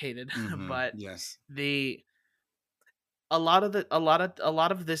complicated, Hmm. but Yes. the a lot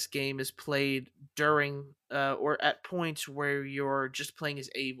of this game is played during or at points where you're just playing as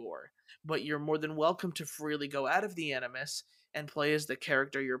Eivor, but you're more than welcome to freely go out of the Animus and play as the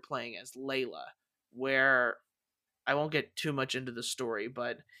character you're playing as, Layla. Where I won't get too much into the story,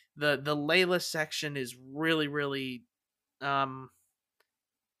 but the Layla section is really really um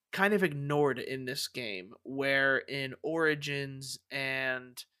kind of ignored in this game, where in Origins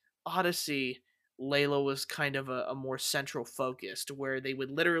and Odyssey, Layla was kind of a more central focused, where they would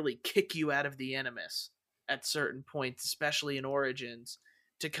literally kick you out of the Animus at certain points, especially in Origins,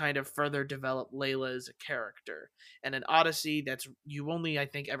 to kind of further develop Layla as a character. And in Odyssey, that's you only, I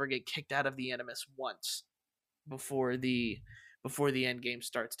think, ever get kicked out of the Animus once before the end game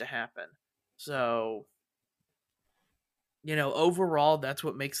starts to happen. So overall, that's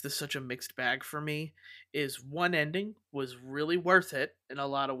what makes this such a mixed bag for me. Is one ending was really worth it in a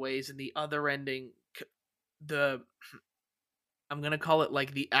lot of ways, and the other ending, the I'm gonna call it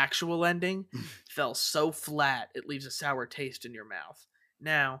like the actual ending, fell so flat it leaves a sour taste in your mouth.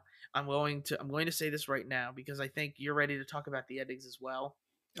 Now, I'm going to say this right now because I think you're ready to talk about the endings as well.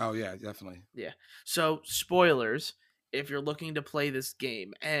 Oh yeah, definitely. Yeah. So, spoilers if you're looking to play this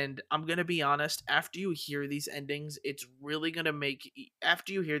game. And I'm going to be honest, after you hear these endings, it's really going to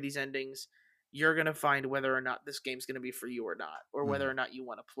after you hear these endings, you're going to find whether or not this game's going to be for you or not, or whether Hmm. or not you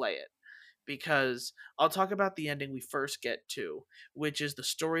want to play it. Because I'll talk about the ending we first get to, which is the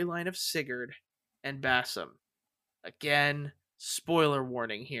storyline of Sigurd and Bassam. Again, spoiler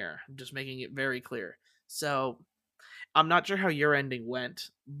warning here. I'm just making it very clear. So, I'm not sure how your ending went,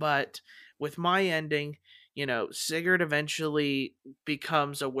 but with my ending, Sigurd eventually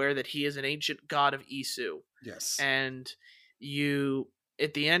becomes aware that he is an ancient god of Isu, Yes. and you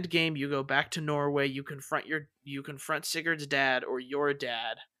at the end game you go back to Norway, you confront Sigurd's dad or your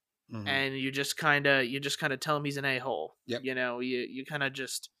dad, Hmm. and you just kind of tell him he's an a-hole. Yep. You kind of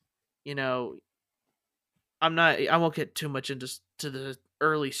just you know I won't get too much into to the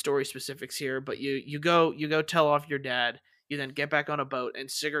early story specifics here, but you go tell off your dad. You then get back on a boat, and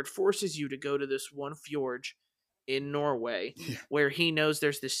Sigurd forces you to go to this one fjord in Norway Yeah. where he knows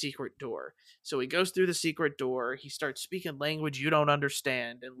there's this secret door. So he goes through the secret door, he starts speaking language you don't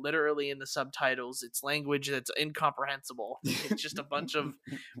understand, and literally in the subtitles, it's language that's incomprehensible. It's just a bunch of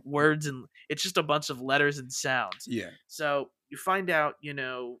words and it's just a bunch of letters and sounds. Yeah. So you find out, in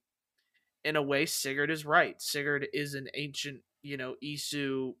a way, Sigurd is right. Sigurd is an ancient,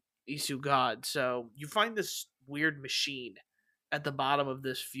 Isu god. So you find this weird machine at the bottom of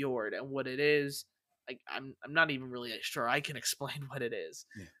this fjord, and what it is, I'm not even really sure I can explain what it is.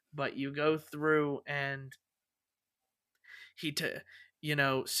 Yeah. But you go through, and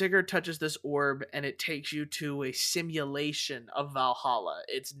Sigurd touches this orb, and it takes you to a simulation of Valhalla.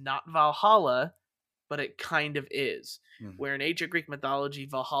 It's not Valhalla, but it kind of is. Mhm. Where in ancient Greek mythology,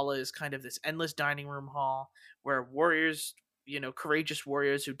 Valhalla is kind of this endless dining room hall where warriors, courageous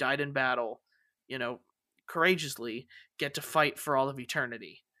warriors who died in battle, you know, courageously get to fight for all of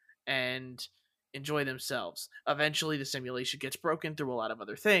eternity and enjoy themselves. Eventually, the simulation gets broken through a lot of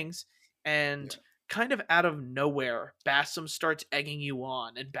other things, and Yeah. kind of out of nowhere, Bassam starts egging you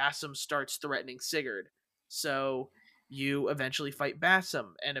on, and Bassam starts threatening Sigurd. So you eventually fight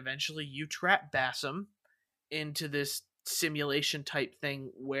Bassam, and eventually you trap Bassam into this simulation type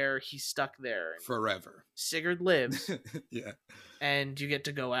thing where he's stuck there. Forever. Sigurd lives, Yeah. and you get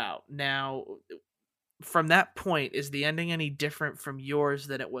to go out. Now, from that point, is the ending any different from yours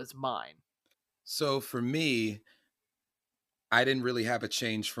than it was mine? So for me, I didn't really have a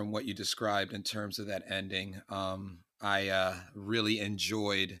change from what you described in terms of that ending. I really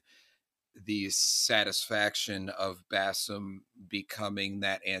enjoyed the satisfaction of Bassam becoming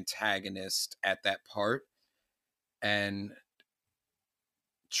that antagonist at that part and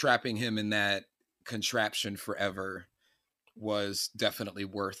trapping him in that contraption forever was definitely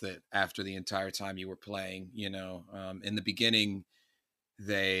worth it after the entire time you were playing. In the beginning,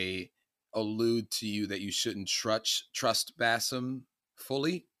 they allude to you that you shouldn't trust Bassam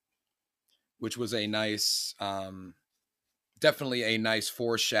fully, which was a nice definitely a nice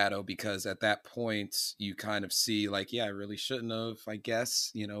foreshadow, because at that point you kind of see like, yeah, I really shouldn't have, I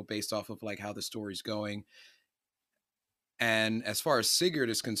guess, based off of like how the story's going. And as far as Sigurd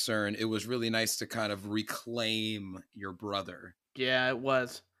is concerned, it was really nice to kind of reclaim your brother. Yeah, it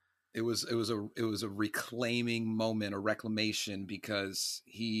was. It was a reclaiming moment, a reclamation, because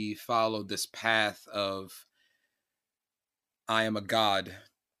he followed this path of I am a god.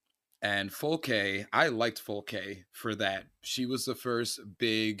 And Folke, I liked Folke for that. She was the first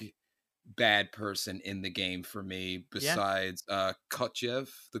big bad person in the game for me, Yeah. besides Kotchev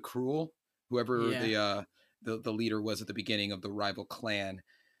the Cruel, whoever Yeah. the leader was at the beginning of the rival clan.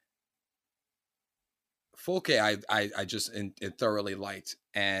 Folke, I just thoroughly liked,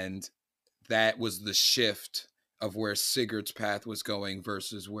 and that was the shift of where Sigurd's path was going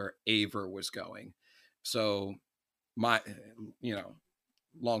versus where Eivor was going. So my, you know,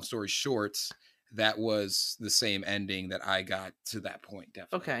 long story short, that was the same ending that I got to that point.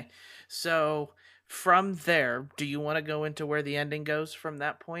 Definitely. Okay. So from there, do you want to go into where the ending goes from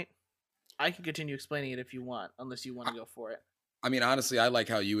that point? I can continue explaining it if you want, unless you want I, to go for it. I mean, honestly, I like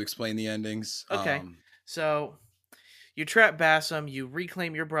how you explain the endings. Okay. So you trap Bassam, you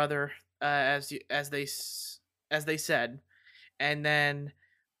reclaim your brother, as they said, and then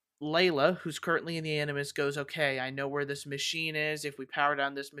Layla, who's currently in the Animus, goes, "Okay, I know where this machine is. If we power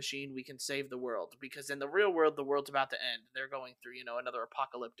down this machine, we can save the world. Because in the real world, the world's about to end. They're going through, another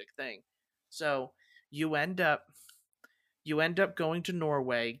apocalyptic thing." So you end up going to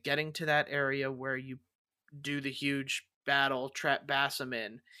Norway, getting to that area where you do the huge battle, trap Bassam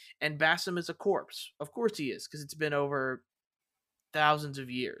in, and Bassam is a corpse. Of course he is, because it's been over thousands of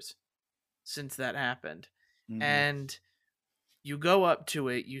years since that happened. Mm-hmm. And you go up to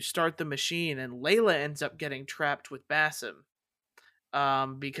it, you start the machine, and Layla ends up getting trapped with Bassam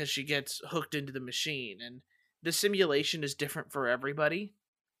because she gets hooked into the machine. And the simulation is different for everybody,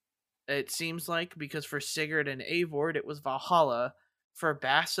 it seems like, because for Sigurd and Eivor, it was Valhalla. For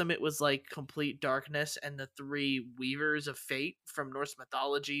Bassam, it was like complete darkness and the three weavers of fate from Norse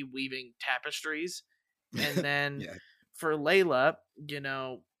mythology weaving tapestries. And then Yeah. for Layla,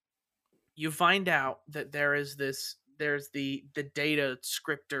 you find out that there's the data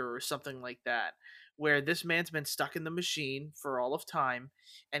scripter or something like that, where this man's been stuck in the machine for all of time,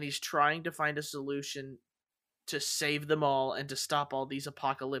 and he's trying to find a solution to save them all and to stop all these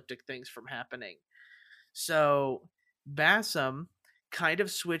apocalyptic things from happening. So Bassam kind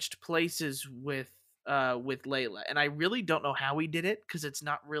of switched places with Layla, and I really don't know how he did it because it's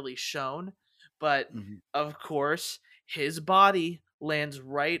not really shown. But Mm-hmm. of course, his body lands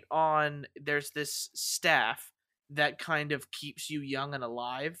right on. There's this staff that kind of keeps you young and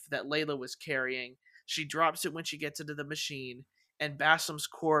alive that Layla was carrying. She drops it when she gets into the machine, and Bassam's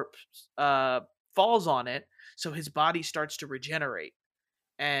corpse falls on it, so his body starts to regenerate.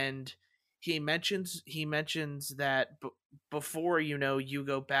 And he mentions that before you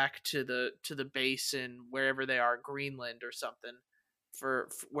go back to the base in wherever they are, Greenland or something, for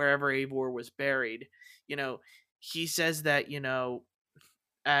wherever Eivor was buried. You know, he says that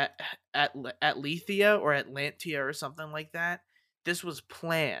at at Lethia or Atlantia or something like that. This was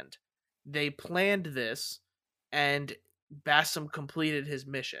planned. They planned this, and Bassam completed his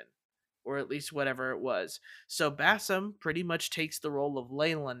mission, or at least whatever it was. So Bassam pretty much takes the role of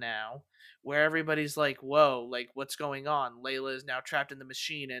Layla now, where everybody's like, "Whoa, like what's going on?" Layla is now trapped in the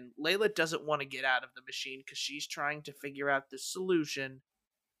machine, and Layla doesn't want to get out of the machine because she's trying to figure out the solution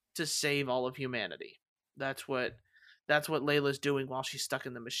to save all of humanity. That's what Layla's doing while she's stuck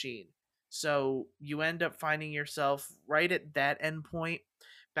in the machine. So you end up finding yourself right at that end point.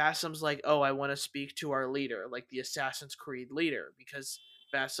 Bassam's like, "Oh, I want to speak to our leader, like the Assassin's Creed leader, because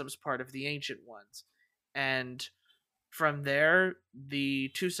Bassam's part of the Ancient Ones." And from there, the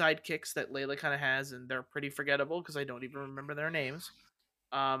two sidekicks that Layla kind of has, and they're pretty forgettable because I don't even remember their names,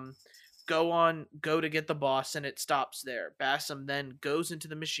 um, go to get the boss, and it stops there. Bassam then goes into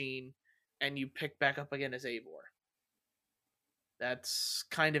the machine, and you pick back up again as Eivor. That's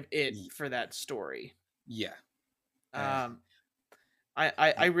kind of it Y- for that story. Yeah. Uh, Um,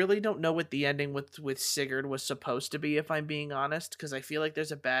 I I, really don't know what the ending with Sigurd was supposed to be, if I'm being honest, because I feel like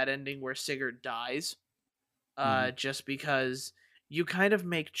there's a bad ending where Sigurd dies. mhm. Just because you kind of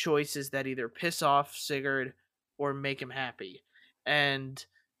make choices that either piss off Sigurd or make him happy, and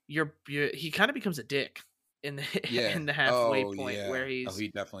he kind of becomes a dick in the Yeah. in the halfway Oh, point yeah. Oh, he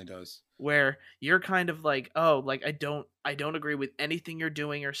definitely does. where you're kind of like, "Oh, like I don't agree with anything you're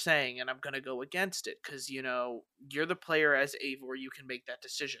doing or saying, and I'm gonna go against it because you're the player as Eivor, you can make that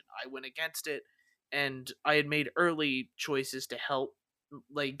decision. I went against it, and I had made early choices to help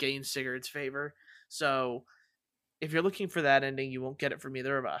like gain Sigurd's favor. So if you're looking for that ending, you won't get it from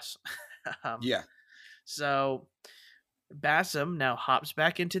either of us." um, Yeah. so Bassam now hops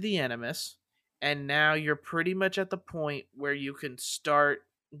back into the Animus, and now you're pretty much at the point where you can start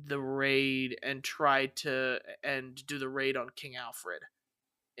the raid and try to and do the raid on King Alfred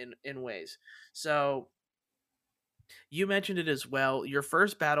in ways. So you mentioned it as well. Your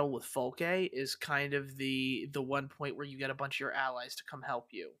first battle with Folke is kind of the one point where you get a bunch of your allies to come help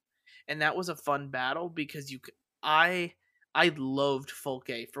you, and that was a fun battle because I I loved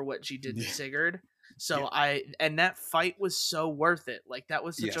Folke for what she did to Yeah. Sigurd. Yeah. So and that fight was so worth it. Like that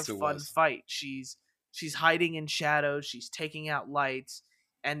was such a Yes, it fun was. fight. She's hiding in shadows. She's taking out lights,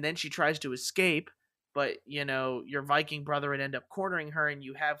 and then she tries to escape. But your Viking brother would end up cornering her, and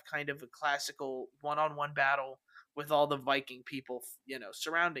you have kind of a classical one-on-one battle with all the Viking people,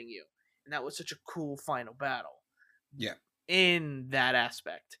 surrounding you. And that was such a cool final battle Yeah. in that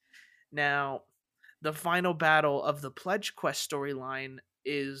aspect. Now, the final battle of the Pledge Quest storyline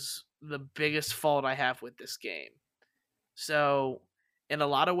is the biggest fault I have with this game. So, in a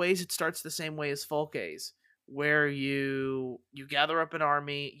lot of ways, it starts the same way as Folke's, where you gather up an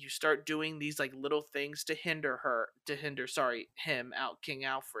army, you start doing these like little things to hinder him out, King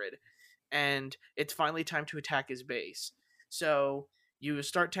Alfred, and it's finally time to attack his base. So you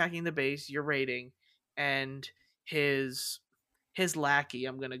start attacking the base, you're raiding, and his his lackey,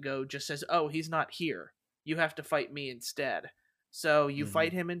 I'm gonna go, just says, "Oh, he's not here. You have to fight me instead." So you Hmm.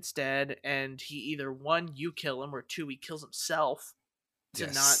 fight him instead, and he either one, you kill him, or two, he kills himself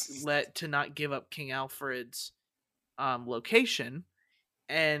Yes. to not give up King Alfred's location.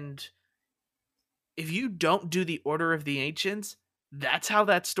 And if you don't do the Order of the Ancients, that's how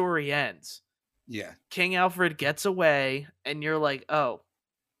that story ends. Yeah. King Alfred gets away, and you're like, "Oh,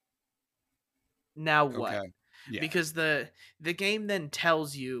 now what?" Okay. Yeah. Because the game then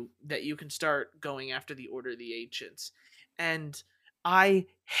tells you that you can start going after the Order of the Ancients. And I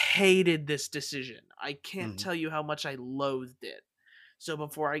hated this decision. I can't Hmm. tell you how much I loathed it. So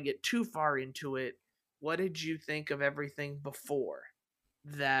before I get too far into it, what did you think of everything before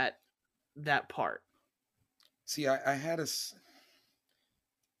that that part? See, I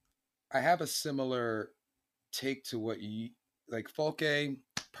have a similar take to what you like. Folke,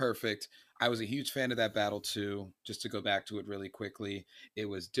 perfect. I was a huge fan of that battle too. Just to go back to it really quickly, it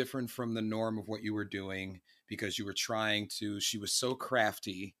was different from the norm of what you were doing because you were trying to. She was so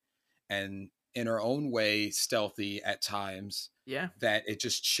crafty and in her own way stealthy at times Yeah. that it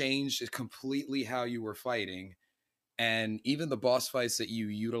just changed completely how you were fighting. And even the boss fights that you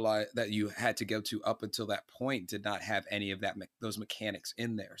utilize that you had to go to up until that point did not have any of those mechanics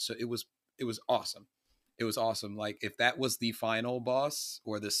in there. So it was awesome. It was awesome. Like if that was the final boss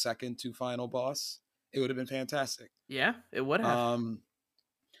or the second to final boss, it would have been fantastic. Yeah, it would have. Um,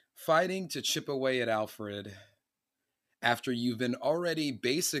 Fighting to chip away at Alfred after you've been already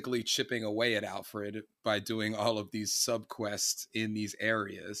basically chipping away at Alfred by doing all of these subquests in these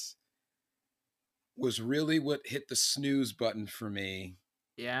areas was really what hit the snooze button for me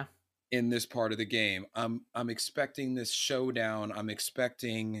Yeah. in this part of the game. I'm expecting this showdown. I'm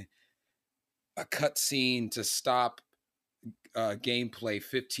expecting a cutscene to stop gameplay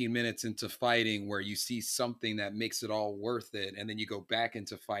 15 minutes into fighting where you see something that makes it all worth it, and then you go back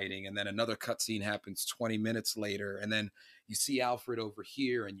into fighting, and then another cutscene happens 20 minutes later, and then you see Alfred over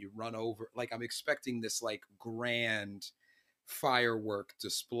here and you run over. Like I'm expecting this like grand firework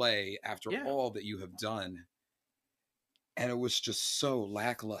display after Yeah. all that you have done, and it was just so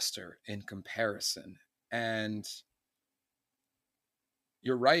lackluster in comparison. And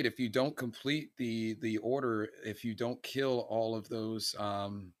you're right, if you don't complete the order, if you don't kill all of the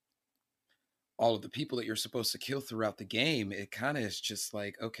people that you're supposed to kill throughout the game, it kind of is just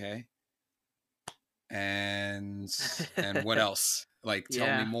like, okay, and what else? Like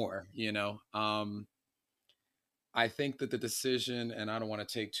tell me Yeah. more, you know? I think that the decision, and I don't want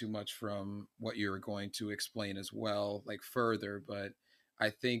to take too much from what you're going to explain as well, like further, but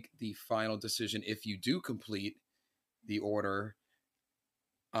I think the final decision, if you do complete the order,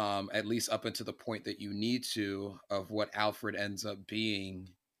 at least up until the point that you need to, of what Alfred ends up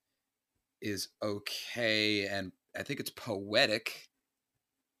being, is okay, and I think it's poetic,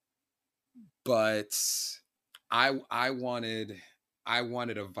 but I wanted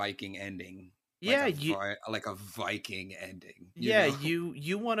a Viking ending, Yeah, like a Viking ending, you yeah, know?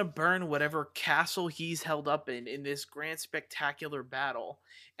 you want to burn whatever castle he's held up in this grand spectacular battle.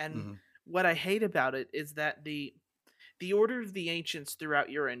 And Mhm. what I hate about it is that the Order of the Ancients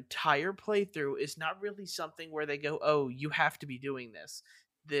throughout your entire playthrough is not really something where they go, "Oh, you have to be doing this."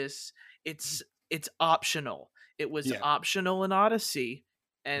 This it's optional. It was Yeah. optional in Odyssey,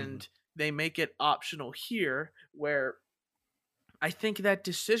 Mhm. and they make it optional here, where I think that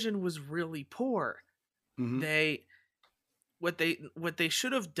decision was really poor. Mhm. They what they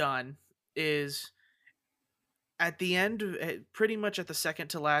should have done is at the end, pretty much at the second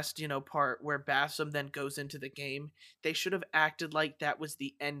to last, part where Bassam then goes into the game, they should have acted like that was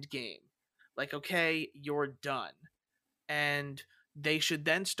the end game. Like, okay, you're done. And they should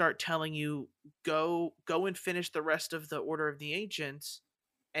then start telling you go and finish the rest of the Order of the Ancients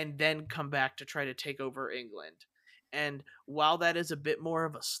and then come back to try to take over England. And while that is a bit more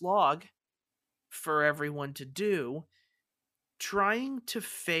of a slog for everyone to do, trying to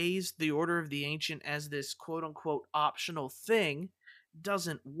phase the Order of the Ancient as this quote unquote optional thing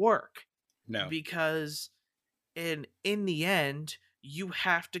doesn't work No. because in the end you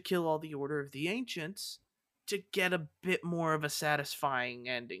have to kill all the Order of the Ancients to get a bit more of a satisfying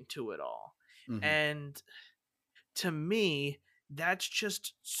ending to it all. Mhm. And to me, that's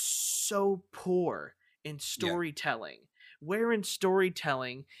just so poor in Yeah. storytelling. Where in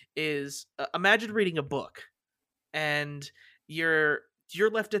storytelling is imagine reading a book and you're you're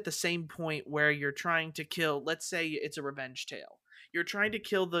left at the same point where you're trying to kill, let's say it's a revenge tale, you're trying to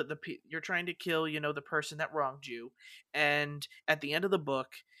kill you're trying to kill the person that wronged you, and at the end of the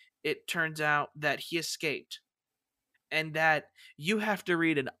book it turns out that he escaped, and that you have to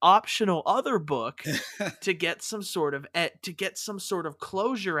read an optional other book to get some sort of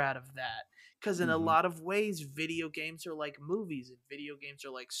closure out of that, because in a Mhm. lot of ways video games are like movies and video games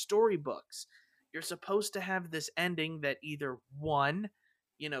are like storybooks. You're supposed to have this ending that either one,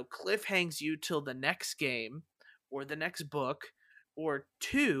 cliffhangs you till the next game or the next book, or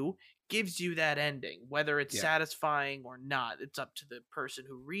two, gives you that ending. Whether it's Yeah. satisfying or not, it's up to the person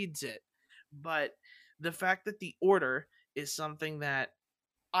who reads it. But the fact that the order is something that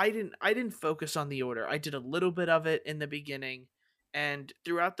I didn't focus on the order. I did a little bit of it in the beginning, and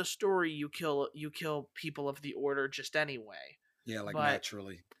throughout the story you kill people of the order just anyway. Yeah, like But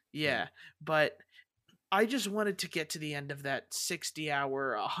naturally. Yeah. yeah, but I just wanted to get to the end of that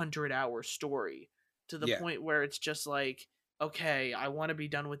 60-hour, 100-hour story, to the Yeah. point where it's just like, okay, I want to be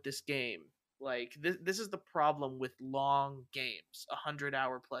done with this game. Like this is the problem with long games,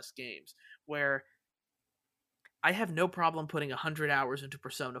 100-hour plus games, where I have no problem putting 100 hours into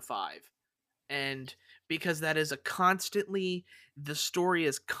Persona 5. And because that is the story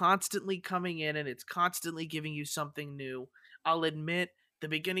is constantly coming in and it's constantly giving you something new. I'll admit the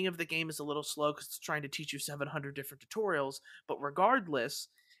beginning of the game is a little slow because it's trying to teach you 700 different tutorials. But regardless,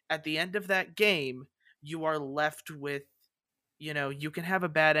 at the end of that game, you are left with, you can have a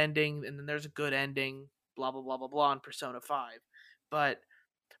bad ending and then there's a good ending, blah, blah, blah, blah, blah, in Persona 5. But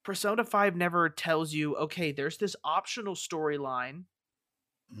Persona 5 never tells you, okay, there's this optional storyline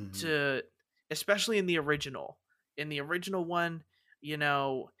Hmm. to, especially in the original. In the original one,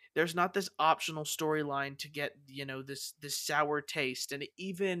 there's not this optional storyline to get, this sour taste. And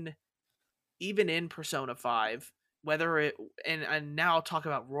even in Persona 5, whether it and now I'll talk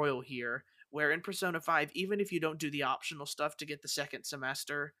about Royal here, where in Persona 5, even if you don't do the optional stuff to get the second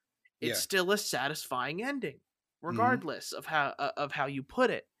semester, it's Yeah. still a satisfying ending, Hmm. regardless of how you put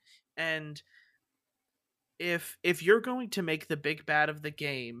it. And if you're going to make the big bad of the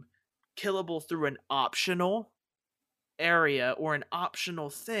game killable through an optional area or an optional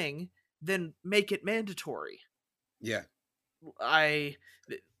thing, then make it mandatory. Yeah. I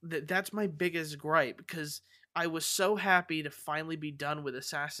that's my biggest gripe, because I was so happy to finally be done with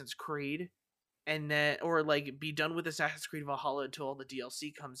Assassin's Creed, and then, or like, be done with Assassin's Creed Valhalla until all the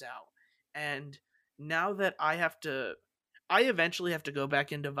DLC comes out. And now that I eventually have to go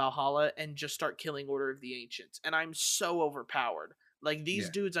back into Valhalla and just start killing Order of the Ancients, and I'm so overpowered. Like, these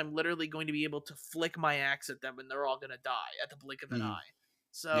Yeah. dudes, I'm literally going to be able to flick my axe at them and they're all going to die at the blink of an Hmm. eye. Yeah.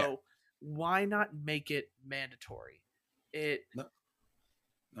 So, why not make it mandatory? It No,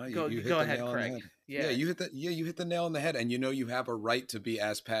 no, Go you hit go the ahead, nail on the Craig. head. Yeah, Yeah. you hit the nail on the head, and you have a right to be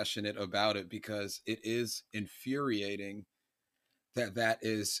as passionate about it because it is infuriating that that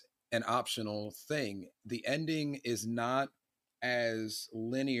is an optional thing. The ending is not as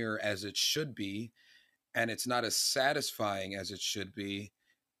linear as it should be, and it's not as satisfying as it should be.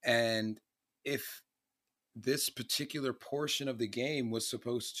 And if this particular portion of the game was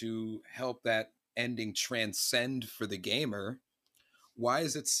supposed to help that ending transcend for the gamer, why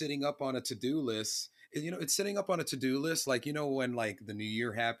is it sitting up on a to-do list? It's sitting up on a to-do list, like, when like the new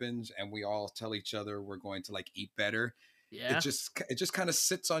year happens and we all tell each other we're going to like eat better. it Yeah. just it just kind of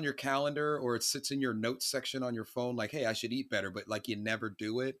sits on your calendar, or it sits in your notes section on your phone, like, hey, I should eat better, but like you never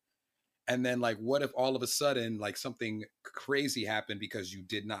do it. And then, like, what if all of a sudden like something crazy happened because you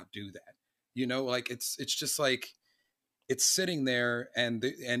did not do that? Like, it's just like it's sitting there. And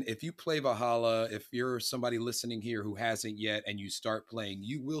if you play Valhalla, if you're somebody listening here who hasn't yet and you start playing,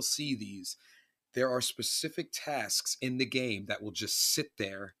 you will see these. There are specific tasks in the game that will just sit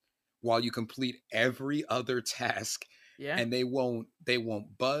there while you complete every other task, Yeah. and they won't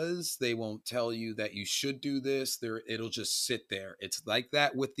buzz, they won't tell you that you should do this. It'll just sit there. It's like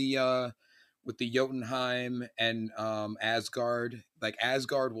that with the Jotunheim and Asgard. Like,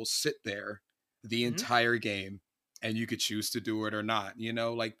 Asgard will sit there the Mhm. entire game, and you could choose to do it or not,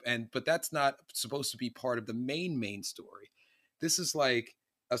 like. But that's not supposed to be part of the main story. This is like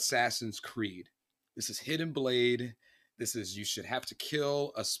Assassin's Creed. This is Hidden Blade. This is, you should have to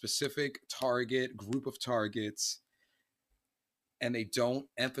kill a specific target, group of targets, and they don't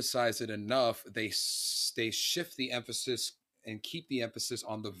emphasize it enough. They shift the emphasis and keep the emphasis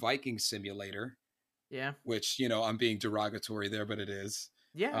on the Viking simulator, Yeah. which, I'm being derogatory there, but it is.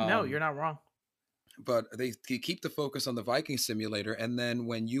 Yeah, no, Um, you're not wrong. but they keep the focus on the Viking simulator. And then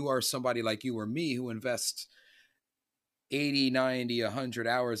when you are somebody like you or me who invests 80, 90, 100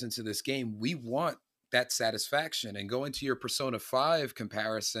 hours into this game, we want that satisfaction. And going to your Persona 5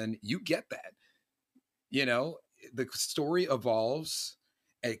 comparison, you get that. You know, the story evolves,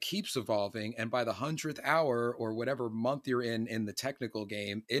 it keeps evolving, and by the 100th hour or whatever month you're in the technical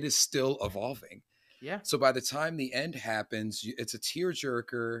game, it is still evolving. Yeah. So by the time the end happens, it's a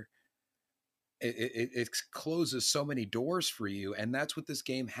tearjerker. It closes so many doors for you, and that's what this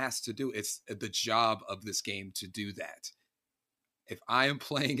game has to do. It's the job of this game to do that. If I am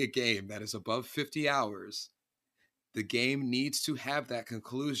playing a game that is above 50 hours, the game needs to have that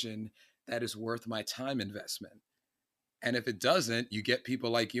conclusion that is worth my time investment. And if it doesn't, you get people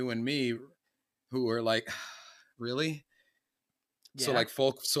like you and me who are like, really? Yeah. So like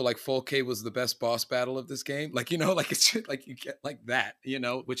Full K was the best boss battle of this game. Like, like it's like you get like that,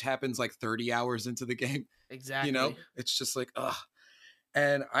 which happens like 30 hours into the game. Exactly. It's just like, ugh.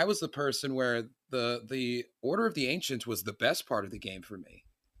 And I was the person where the Order of the Ancients was the best part of the game for me.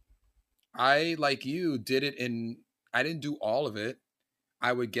 I, like you, I didn't do all of it.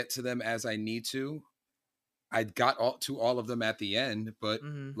 I would get to them as I need to. I got to all of them at the end, but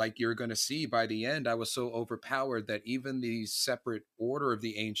Mhm. like you're going to see by the end, I was so overpowered that even the separate Order of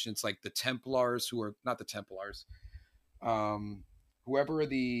the Ancients, like the Templars, who are not the Templars, um, whoever are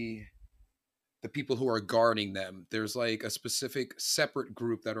the people who are guarding them, there's like a specific separate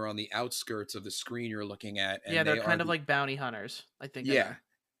group that are on the outskirts of the screen you're looking at, Yeah, and they're they are kind of the like bounty hunters, I think they yeah, are.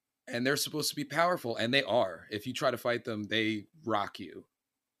 and they're supposed to be powerful, and they are. If you try to fight them, they rock you.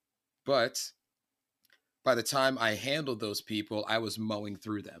 But by the time I handled those people, I was mowing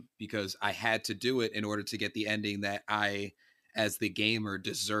through them because I had to do it in order to get the ending that I as the gamer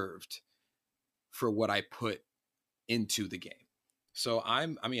deserved for what I put into the game. So I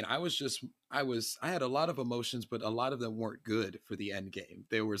mean, I had a lot of emotions, but a lot of them weren't good for the end game.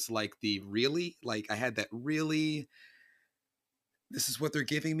 There was like I had that really, this is what they're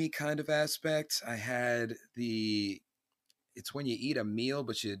giving me kind of aspect. I had it's when you eat a meal,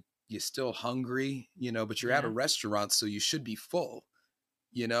 but you're still hungry, but you're at a Yeah. restaurant, so you should be full.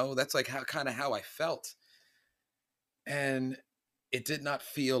 That's like how I felt. And it did not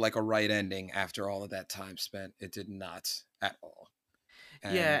feel like a right ending after all of that time spent. It did not at all.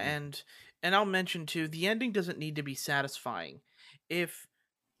 Yeah, And and I'll mention too, the ending doesn't need to be satisfying. If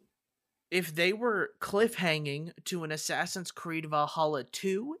if they were cliffhanging to an Assassin's Creed Valhalla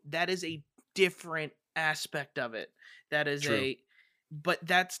 2, that is a different aspect of it. That is true. a but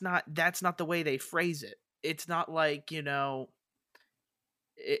that's not the way they phrase it. It's not like,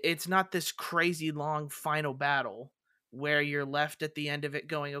 it's not this crazy long final battle where you're left at the end of it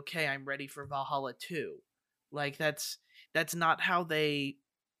going, "Okay, I'm ready for Valhalla 2." Like that's not how they,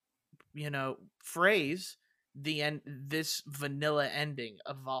 phrase the end this vanilla ending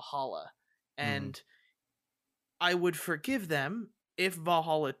of Valhalla. Hmm. And I would forgive them if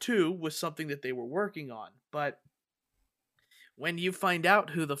Valhalla 2 was something that they were working on. But when you find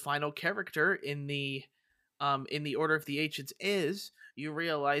out who the final character in the Order of the Ancients is, you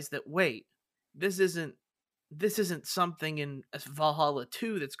realize that wait, this isn't this isn't something in Valhalla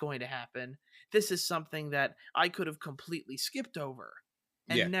 2 that's going to happen. This is something that I could have completely skipped over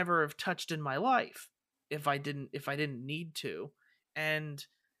Yeah. and never have touched in my life if I didn't need to. And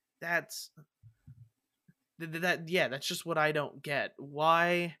that's that's just what I don't get.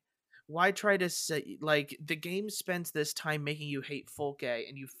 Why try to say, like, the game spends this time making you hate Folke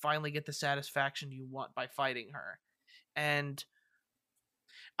and you finally get the satisfaction you want by fighting her. And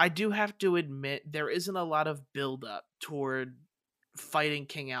I do have to admit there isn't a lot of build up toward fighting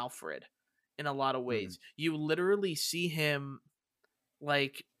King Alfred in a lot of Hmm. ways. You literally see him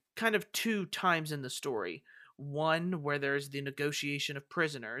like kind of two times in the story. One where there's the negotiation of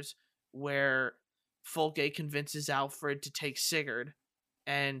prisoners, where Folke convinces Alfred to take Sigurd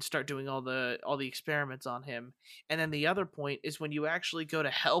and start doing all the experiments on him. And then the other point is when you actually go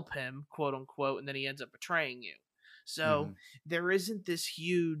to help him, quote unquote, and then he ends up betraying you. So Hmm. there isn't this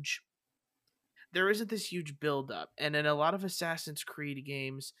huge there isn't this huge build up. And in a lot of Assassin's Creed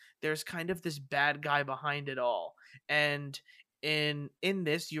games, there's kind of this bad guy behind it all. And in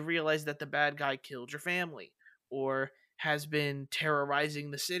this, you realize that the bad guy killed your family or has been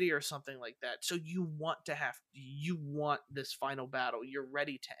terrorizing the city or something like that. So you want this final battle. You're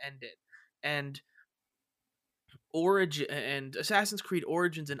ready to end it. And Origin and Assassin's Creed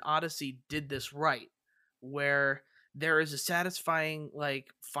Origins and Odyssey did this right, where there is a satisfying like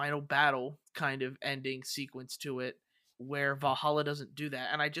final battle kind of ending sequence to it, where Valhalla doesn't do that,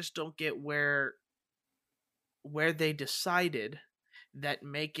 and I just don't get where they decided that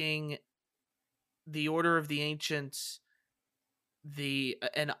making the Order of the Ancients the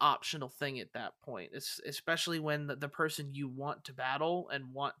an optional thing at that point. Especially when the person you want to battle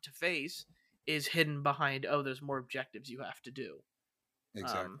and want to face is hidden behind, oh, there's more objectives you have to do. Um,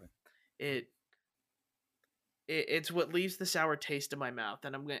 Exactly. it, it's what leaves the sour taste in my mouth,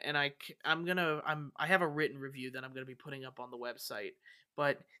 and I have a written review that I'm gonna be putting up on the website.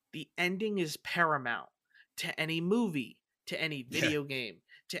 But the ending is paramount to any movie, to any Yeah. video game,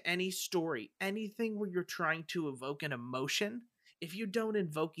 to any story, anything where you're trying to evoke an emotion. If you don't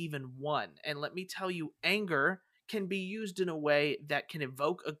invoke even one, and let me tell you, anger can be used in a way that can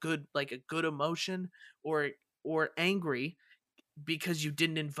evoke a good emotion, or angry because you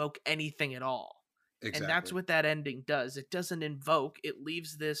didn't invoke anything at all. And that's Exactly. what that ending does. It doesn't invoke, it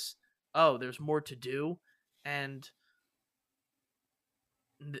leaves this, oh, there's more to do. And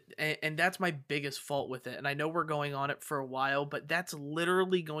and that's my biggest fault with it. And I know we're going on it for a while, but that's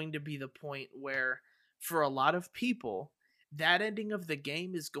literally going to be the point where for a lot of people, that ending of the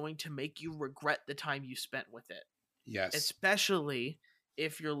game is going to make you regret the time you spent with it, Yes. especially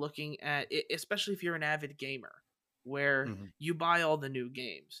if you're looking at it, especially if you're an avid gamer where Hmm. you buy all the new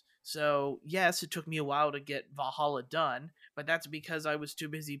games. So yes, it took me a while to get Valhalla done, but that's because I was too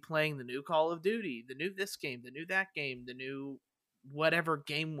busy playing the new Call of Duty, the new this game, the new that game, the new whatever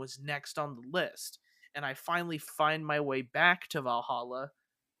game was next on the list. And I finally find my way back to Valhalla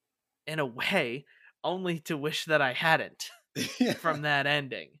in a way, only to wish that I hadn't Yeah. from that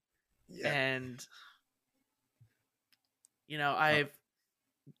ending. Yeah. And Uh, I've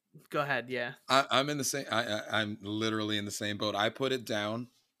go ahead, yeah. I'm in the same. I'm literally in the same boat. I put it down.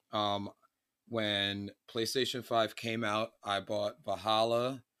 Um, when PlayStation 5 came out, I bought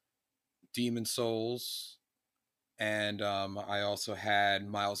Valhalla, Demon Souls, and I also had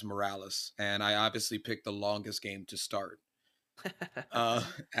Miles Morales, and I obviously picked the longest game to start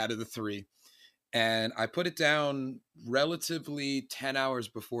out of the three. And I put it down relatively 10 hours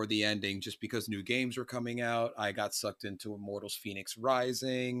before the ending just because new games were coming out. I got sucked into Immortals Phoenix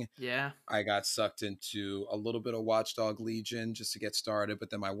Rising. Yeah. I got sucked into a little bit of Watchdog Legion just to get started,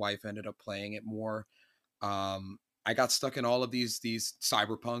 but then my wife ended up playing it more. I got stuck in all of these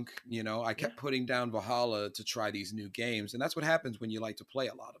cyberpunk, you know. I Yeah. kept putting down Valhalla to try these new games, and that's what happens when you like to play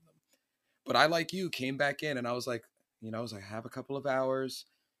a lot of them. But I, like you, came back in and I was like, I have a couple of hours.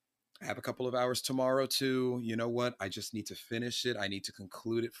 I have a couple of hours tomorrow too. You know what? I just need to finish it. I need to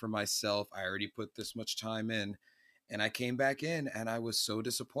conclude it for myself. I already put this much time in. And I came back in and I was so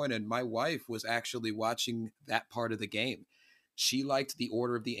disappointed. My wife was actually watching that part of the game. She liked the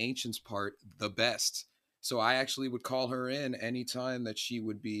Order of the Ancients part the best. So I actually would call her in anytime that she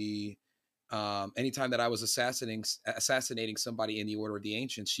would be anytime that I was assassinating somebody in the Order of the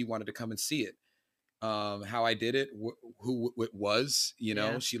Ancients, she wanted to come and see it. How I did it, who it was,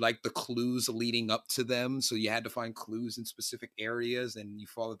 Yeah. she liked the clues leading up to them, so you had to find clues in specific areas, and you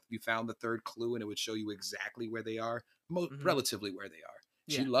found the third clue, and it would show you exactly where they are, Hmm. relatively where they are.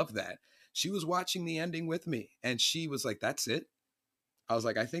 She Yeah. loved that. She was watching the ending with me, and she was like, "That's it." I was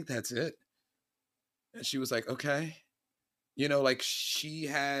like, "I think that's it," and she was like, "Okay." Like she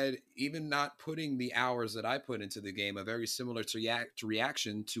had, even not putting the hours that I put into the game, a very similar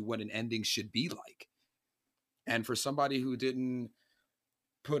reaction to what an ending should be like. And for somebody who didn't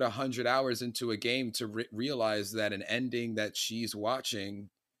put 100 hours into a game to realize that an ending that she's watching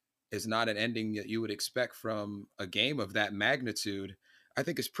is not an ending that you would expect from a game of that magnitude, I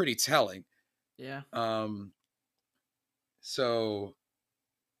think is pretty telling. Yeah. Um, so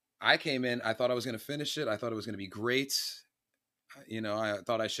I came in, I thought I was going to finish it. I thought it was going to be great. I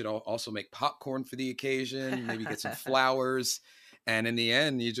thought I should also make popcorn for the occasion, maybe get some flowers. And in the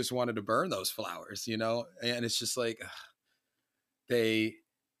end, you just wanted to burn those flowers, and it's just like, they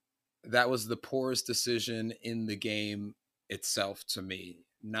that was the poorest decision in the game itself to me.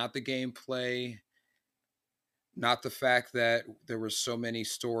 Not the gameplay, not the fact that there were so many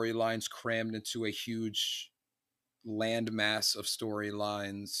storylines crammed into a huge landmass of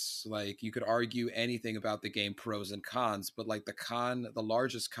storylines. Like, you could argue anything about the game pros and cons, but like the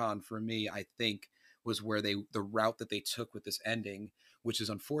largest con for me, I think, was where the route that they took with this ending, which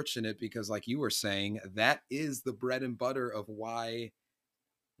is unfortunate because, like you were saying, that is the bread and butter of why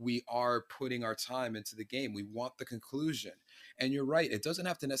we are putting our time into the game. We want the conclusion. And you're right, it doesn't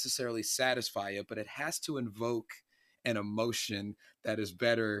have to necessarily satisfy you, but it has to invoke an emotion that is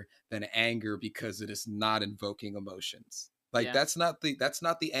better than anger because it is not invoking emotions. Like, Yeah. that's not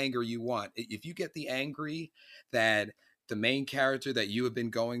the anger you want. If you get the angry that the main character that you have been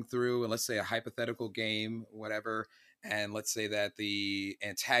going through, and let's say a hypothetical game, whatever, and let's say that the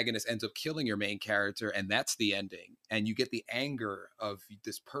antagonist ends up killing your main character and that's the ending, and you get the anger of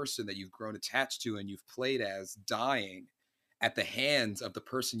this person that you've grown attached to and you've played as dying at the hands of the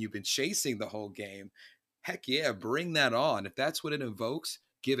person you've been chasing the whole game, heck yeah, bring that on. If that's what it invokes,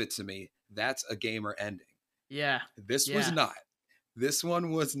 give it to me. That's a gamer ending. Yeah. This was Yeah. not. This one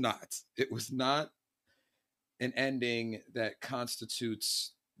was not. It was not an ending that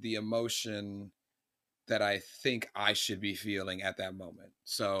constitutes the emotion that I think I should be feeling at that moment.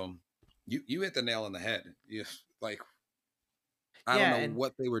 So you hit the nail on the head. You, like, I don't Yeah. know And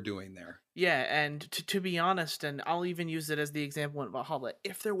what they were doing there. yeah, and to be honest, and I'll even use it as the example in Valhalla,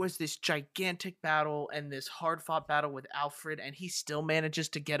 if there was this gigantic battle and this hard fought battle with Alfred and he still manages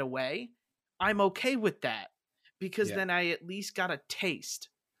to get away, I'm okay with that because Yeah. then I at least got a taste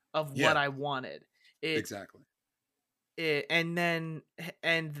of what Yeah, I wanted. It, exactly.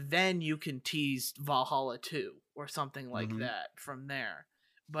 and then you can tease Valhalla 2 or something like Hmm. that from there.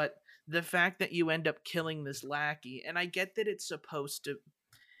 But the fact that you end up killing this lackey, and I get that it's supposed to,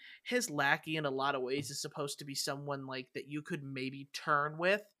 his lackey in a lot of ways is supposed to be someone like that you could maybe turn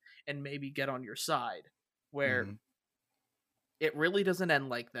with and maybe get on your side, where Hmm. it really doesn't end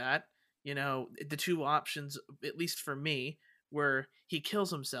like that. The two options, at least for me, were he kills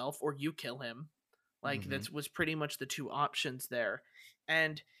himself or you kill him. Like, Hmm. that was pretty much the two options there.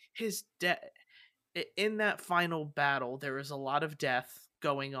 And his death, in that final battle, there is a lot of death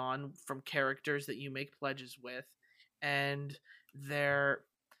going on from characters that you make pledges with, and there,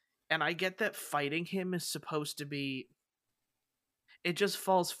 and I get that fighting him is supposed to be, it just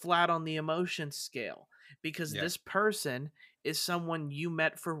falls flat on the emotion scale because Yeah. this person is someone you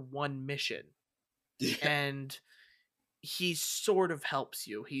met for one mission, Yeah. and he sort of helps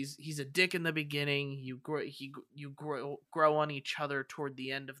you. He's a dick in the beginning. You grow on each other toward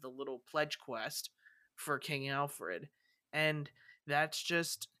the end of the little pledge quest for King Alfred. And that's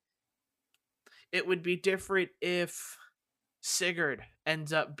just, it would be different if Sigurd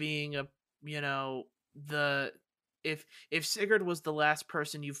ends up being a, you know, the if Sigurd was the last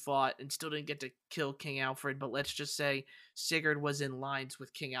person you fought and still didn't get to kill King Alfred, but let's just say Sigurd was in lines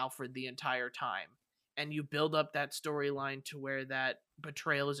with King Alfred the entire time, and you build up that storyline to where that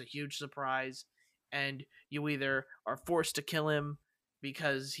betrayal is a huge surprise, and you either are forced to kill him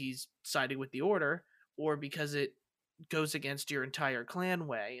because he's siding with the Order, or because it goes against your entire clan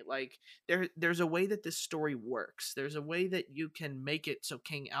way. Like, there's a way that this story works. There's a way that you can make it so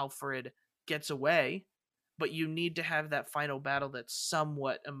King Alfred gets away, but you need to have that final battle that's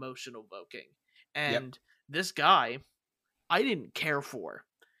somewhat emotional evoking. Yep. And this guy, I didn't care for.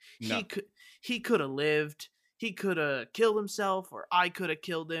 No. He could have lived. He could have killed himself, or I could have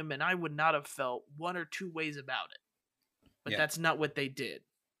killed him, and I would not have felt one or two ways about it. But Yeah. that's not what they did.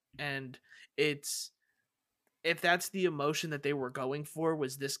 And it's, if that's the emotion that they were going for,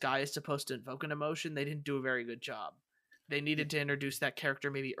 was this guy is supposed to invoke an emotion, they didn't do a very good job. They needed to introduce that character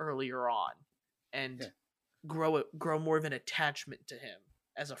maybe earlier on and grow more of an attachment to him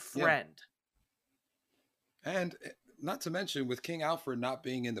as a friend. And not to mention, with King Alfred not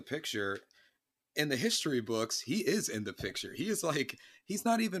being in the picture, in the history books, he is in the picture. He is like, he's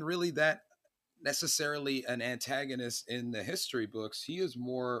not even really that necessarily an antagonist in the history books. He is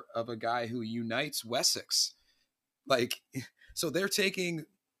more of a guy who unites Wessex. Like, so they're taking,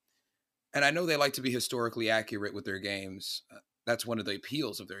 and I know they like to be historically accurate with their games. That's one of the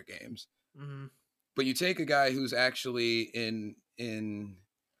appeals of their games. Mm-hmm. But you take a guy who's actually in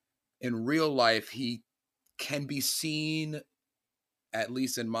real life, he can be seen, at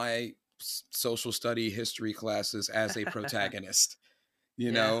least in my social study history classes, as a protagonist.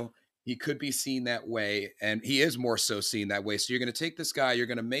 You know, he could be seen that way, and he is more so seen that way. So you're going to take this guy, you're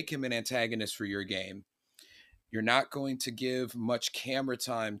going to make him an antagonist for your game. You're not going to give much camera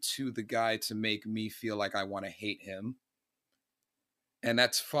time to the guy to make me feel like I want to hate him. And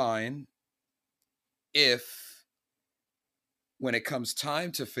that's fine if, when it comes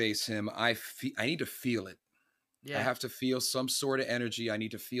time to face him, I need to feel it. Yeah. I have to feel some sort of energy. I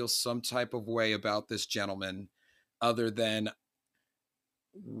need to feel some type of way about this gentleman other than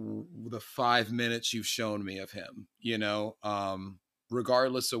the 5 minutes you've shown me of him, you know,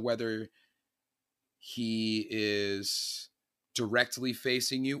 regardless of whether he is directly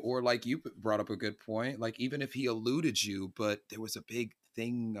facing you, or, like you brought up a good point, like even if he eluded you, but there was a big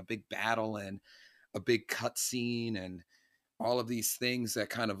thing, a big battle and a big cut scene and all of these things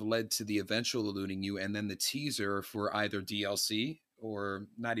that kind of led to the eventual eluding you, and then the teaser for either DLC or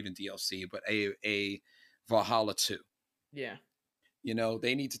not even DLC, but a Valhalla 2. Yeah. You know,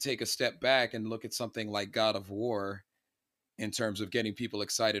 they need to take a step back and look at something like God of War in terms of getting people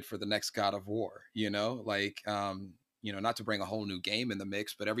excited for the next God of War, you know, like, you know, not to bring a whole new game in the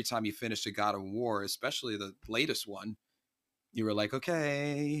mix, but every time you finish a God of War, especially the latest one, you were like,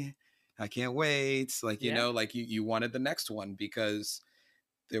 okay, I can't wait. Like, you know, like you wanted the next one because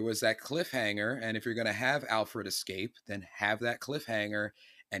there was that cliffhanger. And if you're going to have Alfred escape, then have that cliffhanger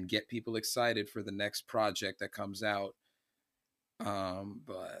and get people excited for the next project that comes out.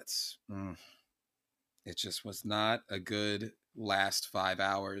 But it just was not a good last 5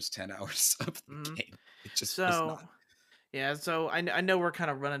 hours, 10 hours of the game. It just was not. Yeah, so I know we're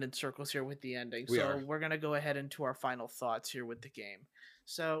kind of running in circles here with the ending. We're going to go ahead into our final thoughts here with the game.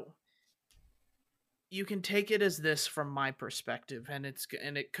 So you can take it as this from my perspective, and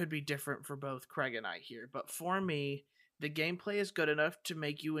it could be different for both Craig and I here. But for me, the gameplay is good enough to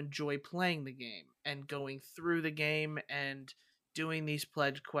make you enjoy playing the game and going through the game and doing these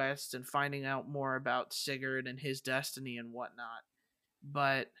pledge quests and finding out more about Sigurd and his destiny and whatnot.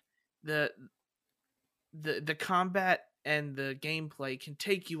 But the combat and the gameplay can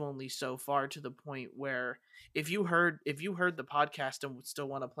take you only so far, to the point where if you heard the podcast and would still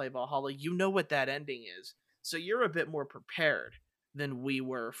want to play Valhalla, you know what that ending is. So you're a bit more prepared than we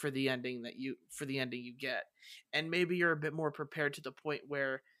were for the ending you get. And maybe you're a bit more prepared to the point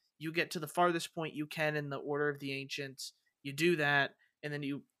where you get to the farthest point you can in the Order of the Ancients. You do that, and then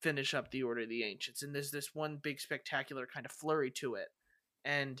you finish up the Order of the Ancients. And there's this one big spectacular kind of flurry to it.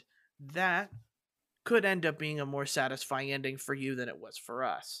 And that could end up being a more satisfying ending for you than it was for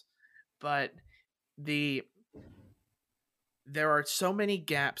us. But there are so many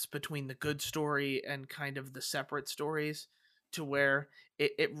gaps between the good story and kind of the separate stories, to where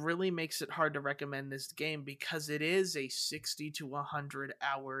it really makes it hard to recommend this game, because it is a 60 to 100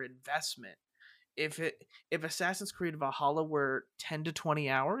 hour investment. If Assassin's Creed Valhalla were 10 to 20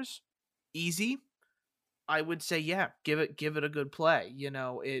 hours easy, I would say, yeah, give it a good play. You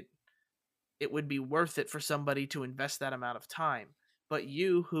know, it would be worth it for somebody to invest that amount of time. But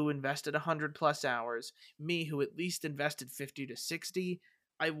you, who invested 100 plus hours, me, who at least invested 50 to 60,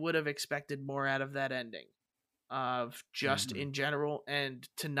 I would have expected more out of that ending, of just Hmm. in general, and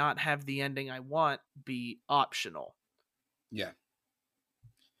to not have the ending I want be optional. Yeah.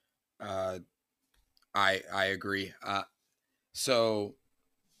 Uh, I agree. So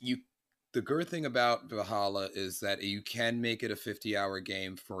you the good thing about Valhalla is that you can make it a 50-hour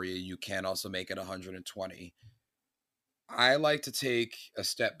game for you. You can also make it 120. I like to take a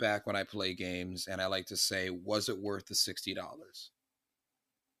step back when I play games and I like to say, was it worth the $60?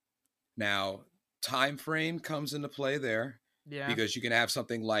 Now, time frame comes into play there Yeah. because you can have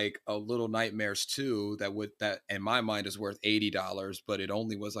something like a Little Nightmares 2 that in my mind is worth $80, but it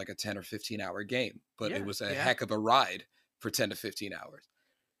only was like a 10 or 15-hour game, but it Yeah. was a Yeah. heck of a ride for 10 to 15 hours.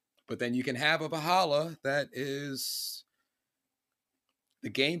 But then you can have a Valhalla that is the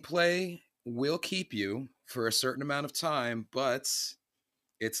gameplay will keep you for a certain amount of time, but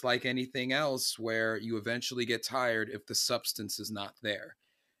it's like anything else where you eventually get tired if the substance is not there.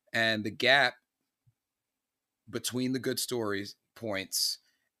 And the gap between the good stories points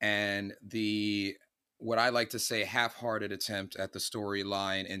and the what I like to say half-hearted attempt at the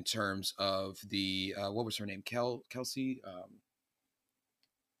storyline in terms of the what was her name, Kelsey,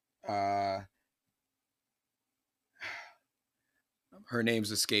 uh her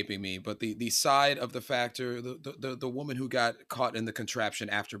name's escaping me, but the side of the factor, the woman who got caught in the contraption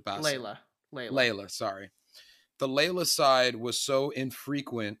after Basim, Layla. Layla. Layla, sorry. The Layla side was so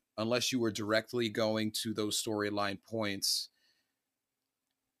infrequent unless you were directly going to those storyline points.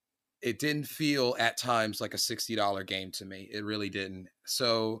 It didn't feel at times like a $60 game to me. It really didn't.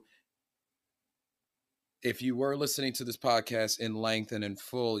 So if you were listening to this podcast in length and in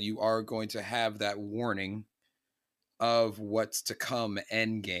full, you are going to have that warning of what's to come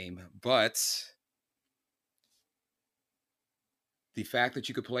end game. But the fact that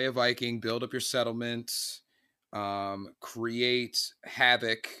you could play a Viking, build up your settlement, create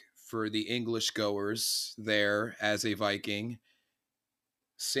havoc for the English goers there as a Viking,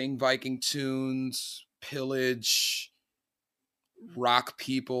 sing Viking tunes, pillage, rock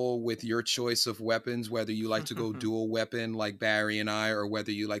people with your choice of weapons, whether you like to go dual weapon like Barry and I, or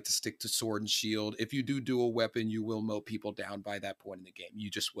whether you like to stick to sword and shield. If you do dual weapon, you will mow people down by that point in the game.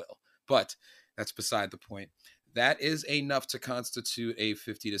 You just will. But that's beside the point. That is enough to constitute a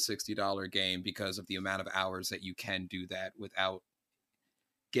 $50 to $60 game because of the amount of hours that you can do that without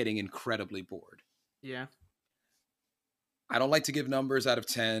getting incredibly bored. Yeah. I don't like to give numbers out of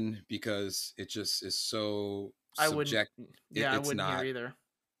 10 because it just is so I wouldn't. subject. Yeah, I wouldn't here either.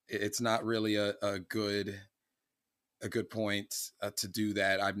 It's not really a good point to do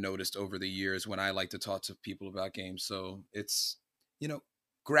that. I've noticed over the years when I like to talk to people about games. So it's, you know,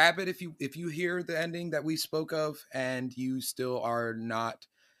 grab it if you hear the ending that we spoke of and you still are not,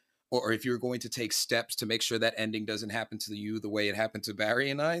 or if you're going to take steps to make sure that ending doesn't happen to you the way it happened to Barry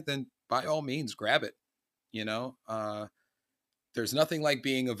and I, then by all means grab it. You know, there's nothing like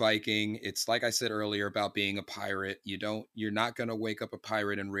being a Viking. It's like I said earlier about being a pirate. You're not going to wake up a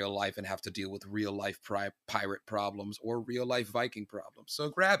pirate in real life and have to deal with real life pirate problems or real life Viking problems. So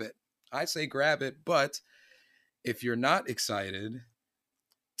grab it. I say grab it. But if you're not excited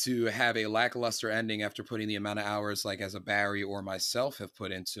to have a lackluster ending after putting the amount of hours like as a Barry or myself have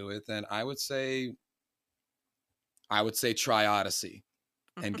put into it, then I would say try Odyssey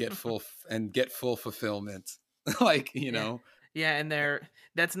and get full fulfillment. Like, Yeah. Yeah, and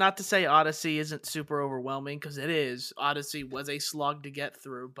that's not to say Odyssey isn't super overwhelming, because it is. Odyssey was a slog to get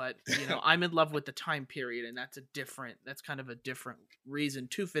through, but I'm in love with the time period, and that's kind of a different reason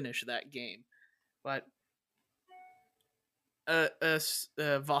to finish that game. But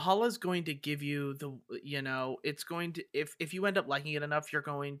Valhalla is going to give you it's going to, if you end up liking it enough, you're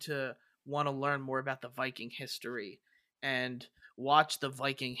going to want to learn more about the Viking history and watch the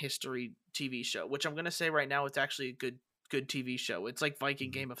Viking history TV show, which I'm going to say right now, it's actually a good TV show. It's like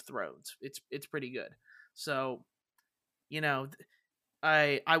Viking Game of Thrones. It's pretty good. So, you know,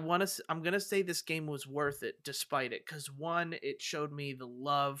 I'm gonna say this game was worth it despite it, because one, it showed me the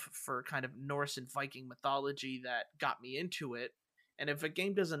love for kind of Norse and Viking mythology that got me into it, and if a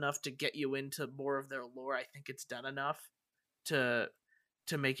game does enough to get you into more of their lore, I think it's done enough to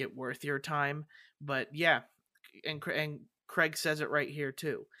make it worth your time. But yeah, and Craig says it right here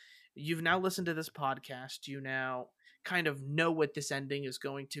too. You've now listened to this podcast. You now kind of know what this ending is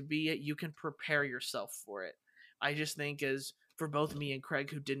going to be. You can prepare yourself for it. I just think, as for both me and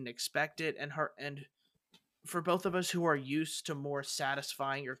Craig, who didn't expect it, and for both of us who are used to more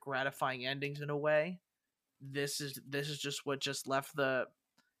satisfying or gratifying endings in a way, this is just what just left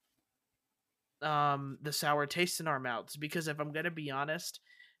the sour taste in our mouths, because if I'm gonna be honest,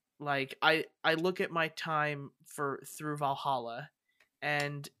 like I look at my time for through Valhalla,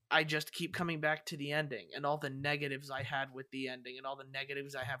 and I just keep coming back to the ending and all the negatives I had with the ending and all the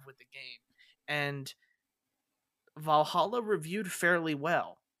negatives I have with the game. And Valhalla reviewed fairly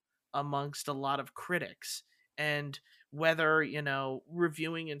well amongst a lot of critics. And whether,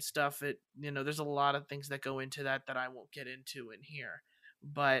 reviewing and stuff, there's a lot of things that go into that I won't get into in here.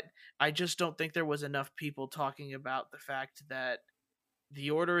 But I just don't think there was enough people talking about the fact that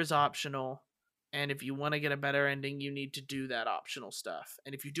the order is optional, and if you want to get a better ending, you need to do that optional stuff.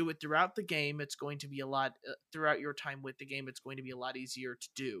 And if you do it throughout the game, it's going to be a lot throughout your time with the game, it's going to be a lot easier to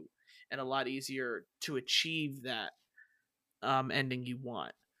do and a lot easier to achieve that ending you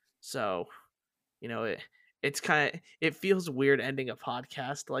want. So, it feels weird ending a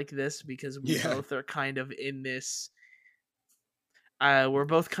podcast like this, because we Yeah. both are kind of in this we're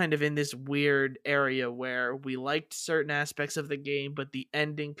both kind of in this weird area where we liked certain aspects of the game, but the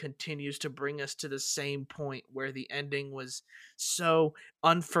ending continues to bring us to the same point where the ending was so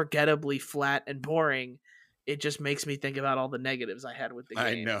unforgettably flat and boring. It just makes me think about all the negatives I had with the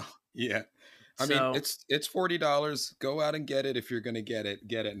I game. know. Yeah. I mean, So, it's $40. Go out and get it if you're gonna get it.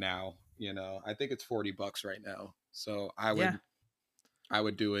 Get it now. I think it's $40 right now. So yeah. I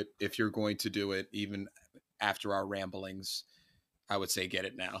would do it if you're going to do it, even after our ramblings. I would say get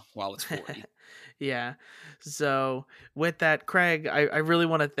it now while it's 40. Yeah. So, with that, Craig, I really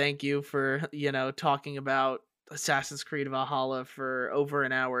want to thank you for, talking about Assassin's Creed Valhalla for over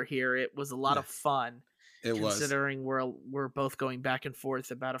an hour here. It was a lot Yeah, of fun, it was. considering we're both going back and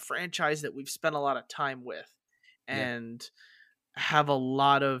forth about a franchise that we've spent a lot of time with Yeah. and have a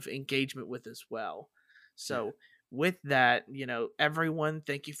lot of engagement with as well. Yeah. So, with that, everyone,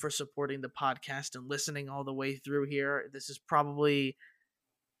 thank you for supporting the podcast and listening all the way through here. This is probably,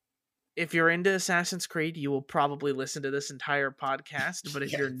 if you're into Assassin's Creed, you will probably listen to this entire podcast, but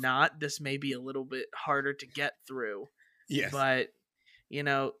if Yeah. you're not, this may be a little bit harder to get through. Yes. But,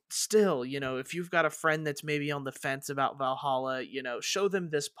 still, if you've got a friend that's maybe on the fence about Valhalla, show them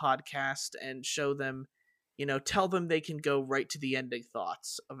this podcast and show them, tell them they can go right to the ending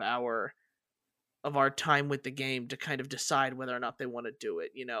thoughts of our time with the game to kind of decide whether or not they want to do it.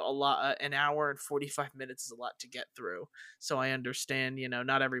 An hour and 45 minutes is a lot to get through. So I understand,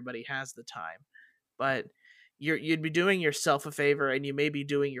 not everybody has the time, but you'd be doing yourself a favor, and you may be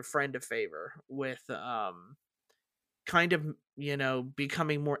doing your friend a favor with kind of,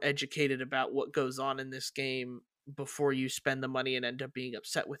 becoming more educated about what goes on in this game before you spend the money and end up being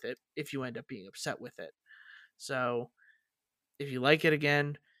upset with it, if you end up being upset with it. So if you like it,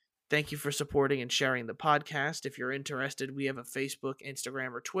 again, thank you for supporting and sharing the podcast. If you're interested, we have a Facebook,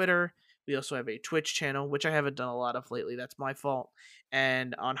 Instagram, or Twitter. We also have a Twitch channel, which I haven't done a lot of lately. That's my fault.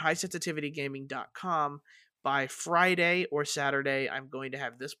 And on highsensitivitygaming.com, by Friday or Saturday, I'm going to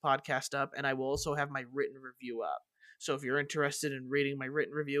have this podcast up, and I will also have my written review up. So if you're interested in reading my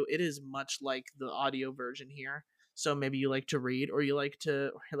written review, it is much like the audio version here. So maybe you like to read or you like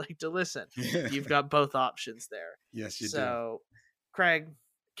to listen. You've got both options there. Yes, you do. So, Craig,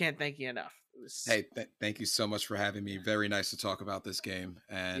 can't thank you enough. Hey, thank you so much for having me. Very nice to talk about this game,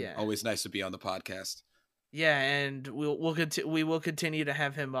 and Yeah, always nice to be on the podcast. yeah, and we will continue to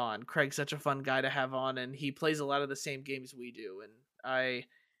have him on. Craig's such a fun guy to have on, and he plays a lot of the same games we do, and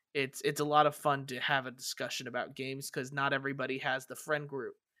it's a lot of fun to have a discussion about games, because not everybody has the friend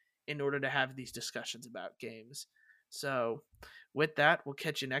group in order to have these discussions about games. So, with that, we'll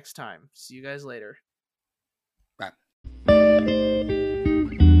catch you next time. See you guys later. Bye.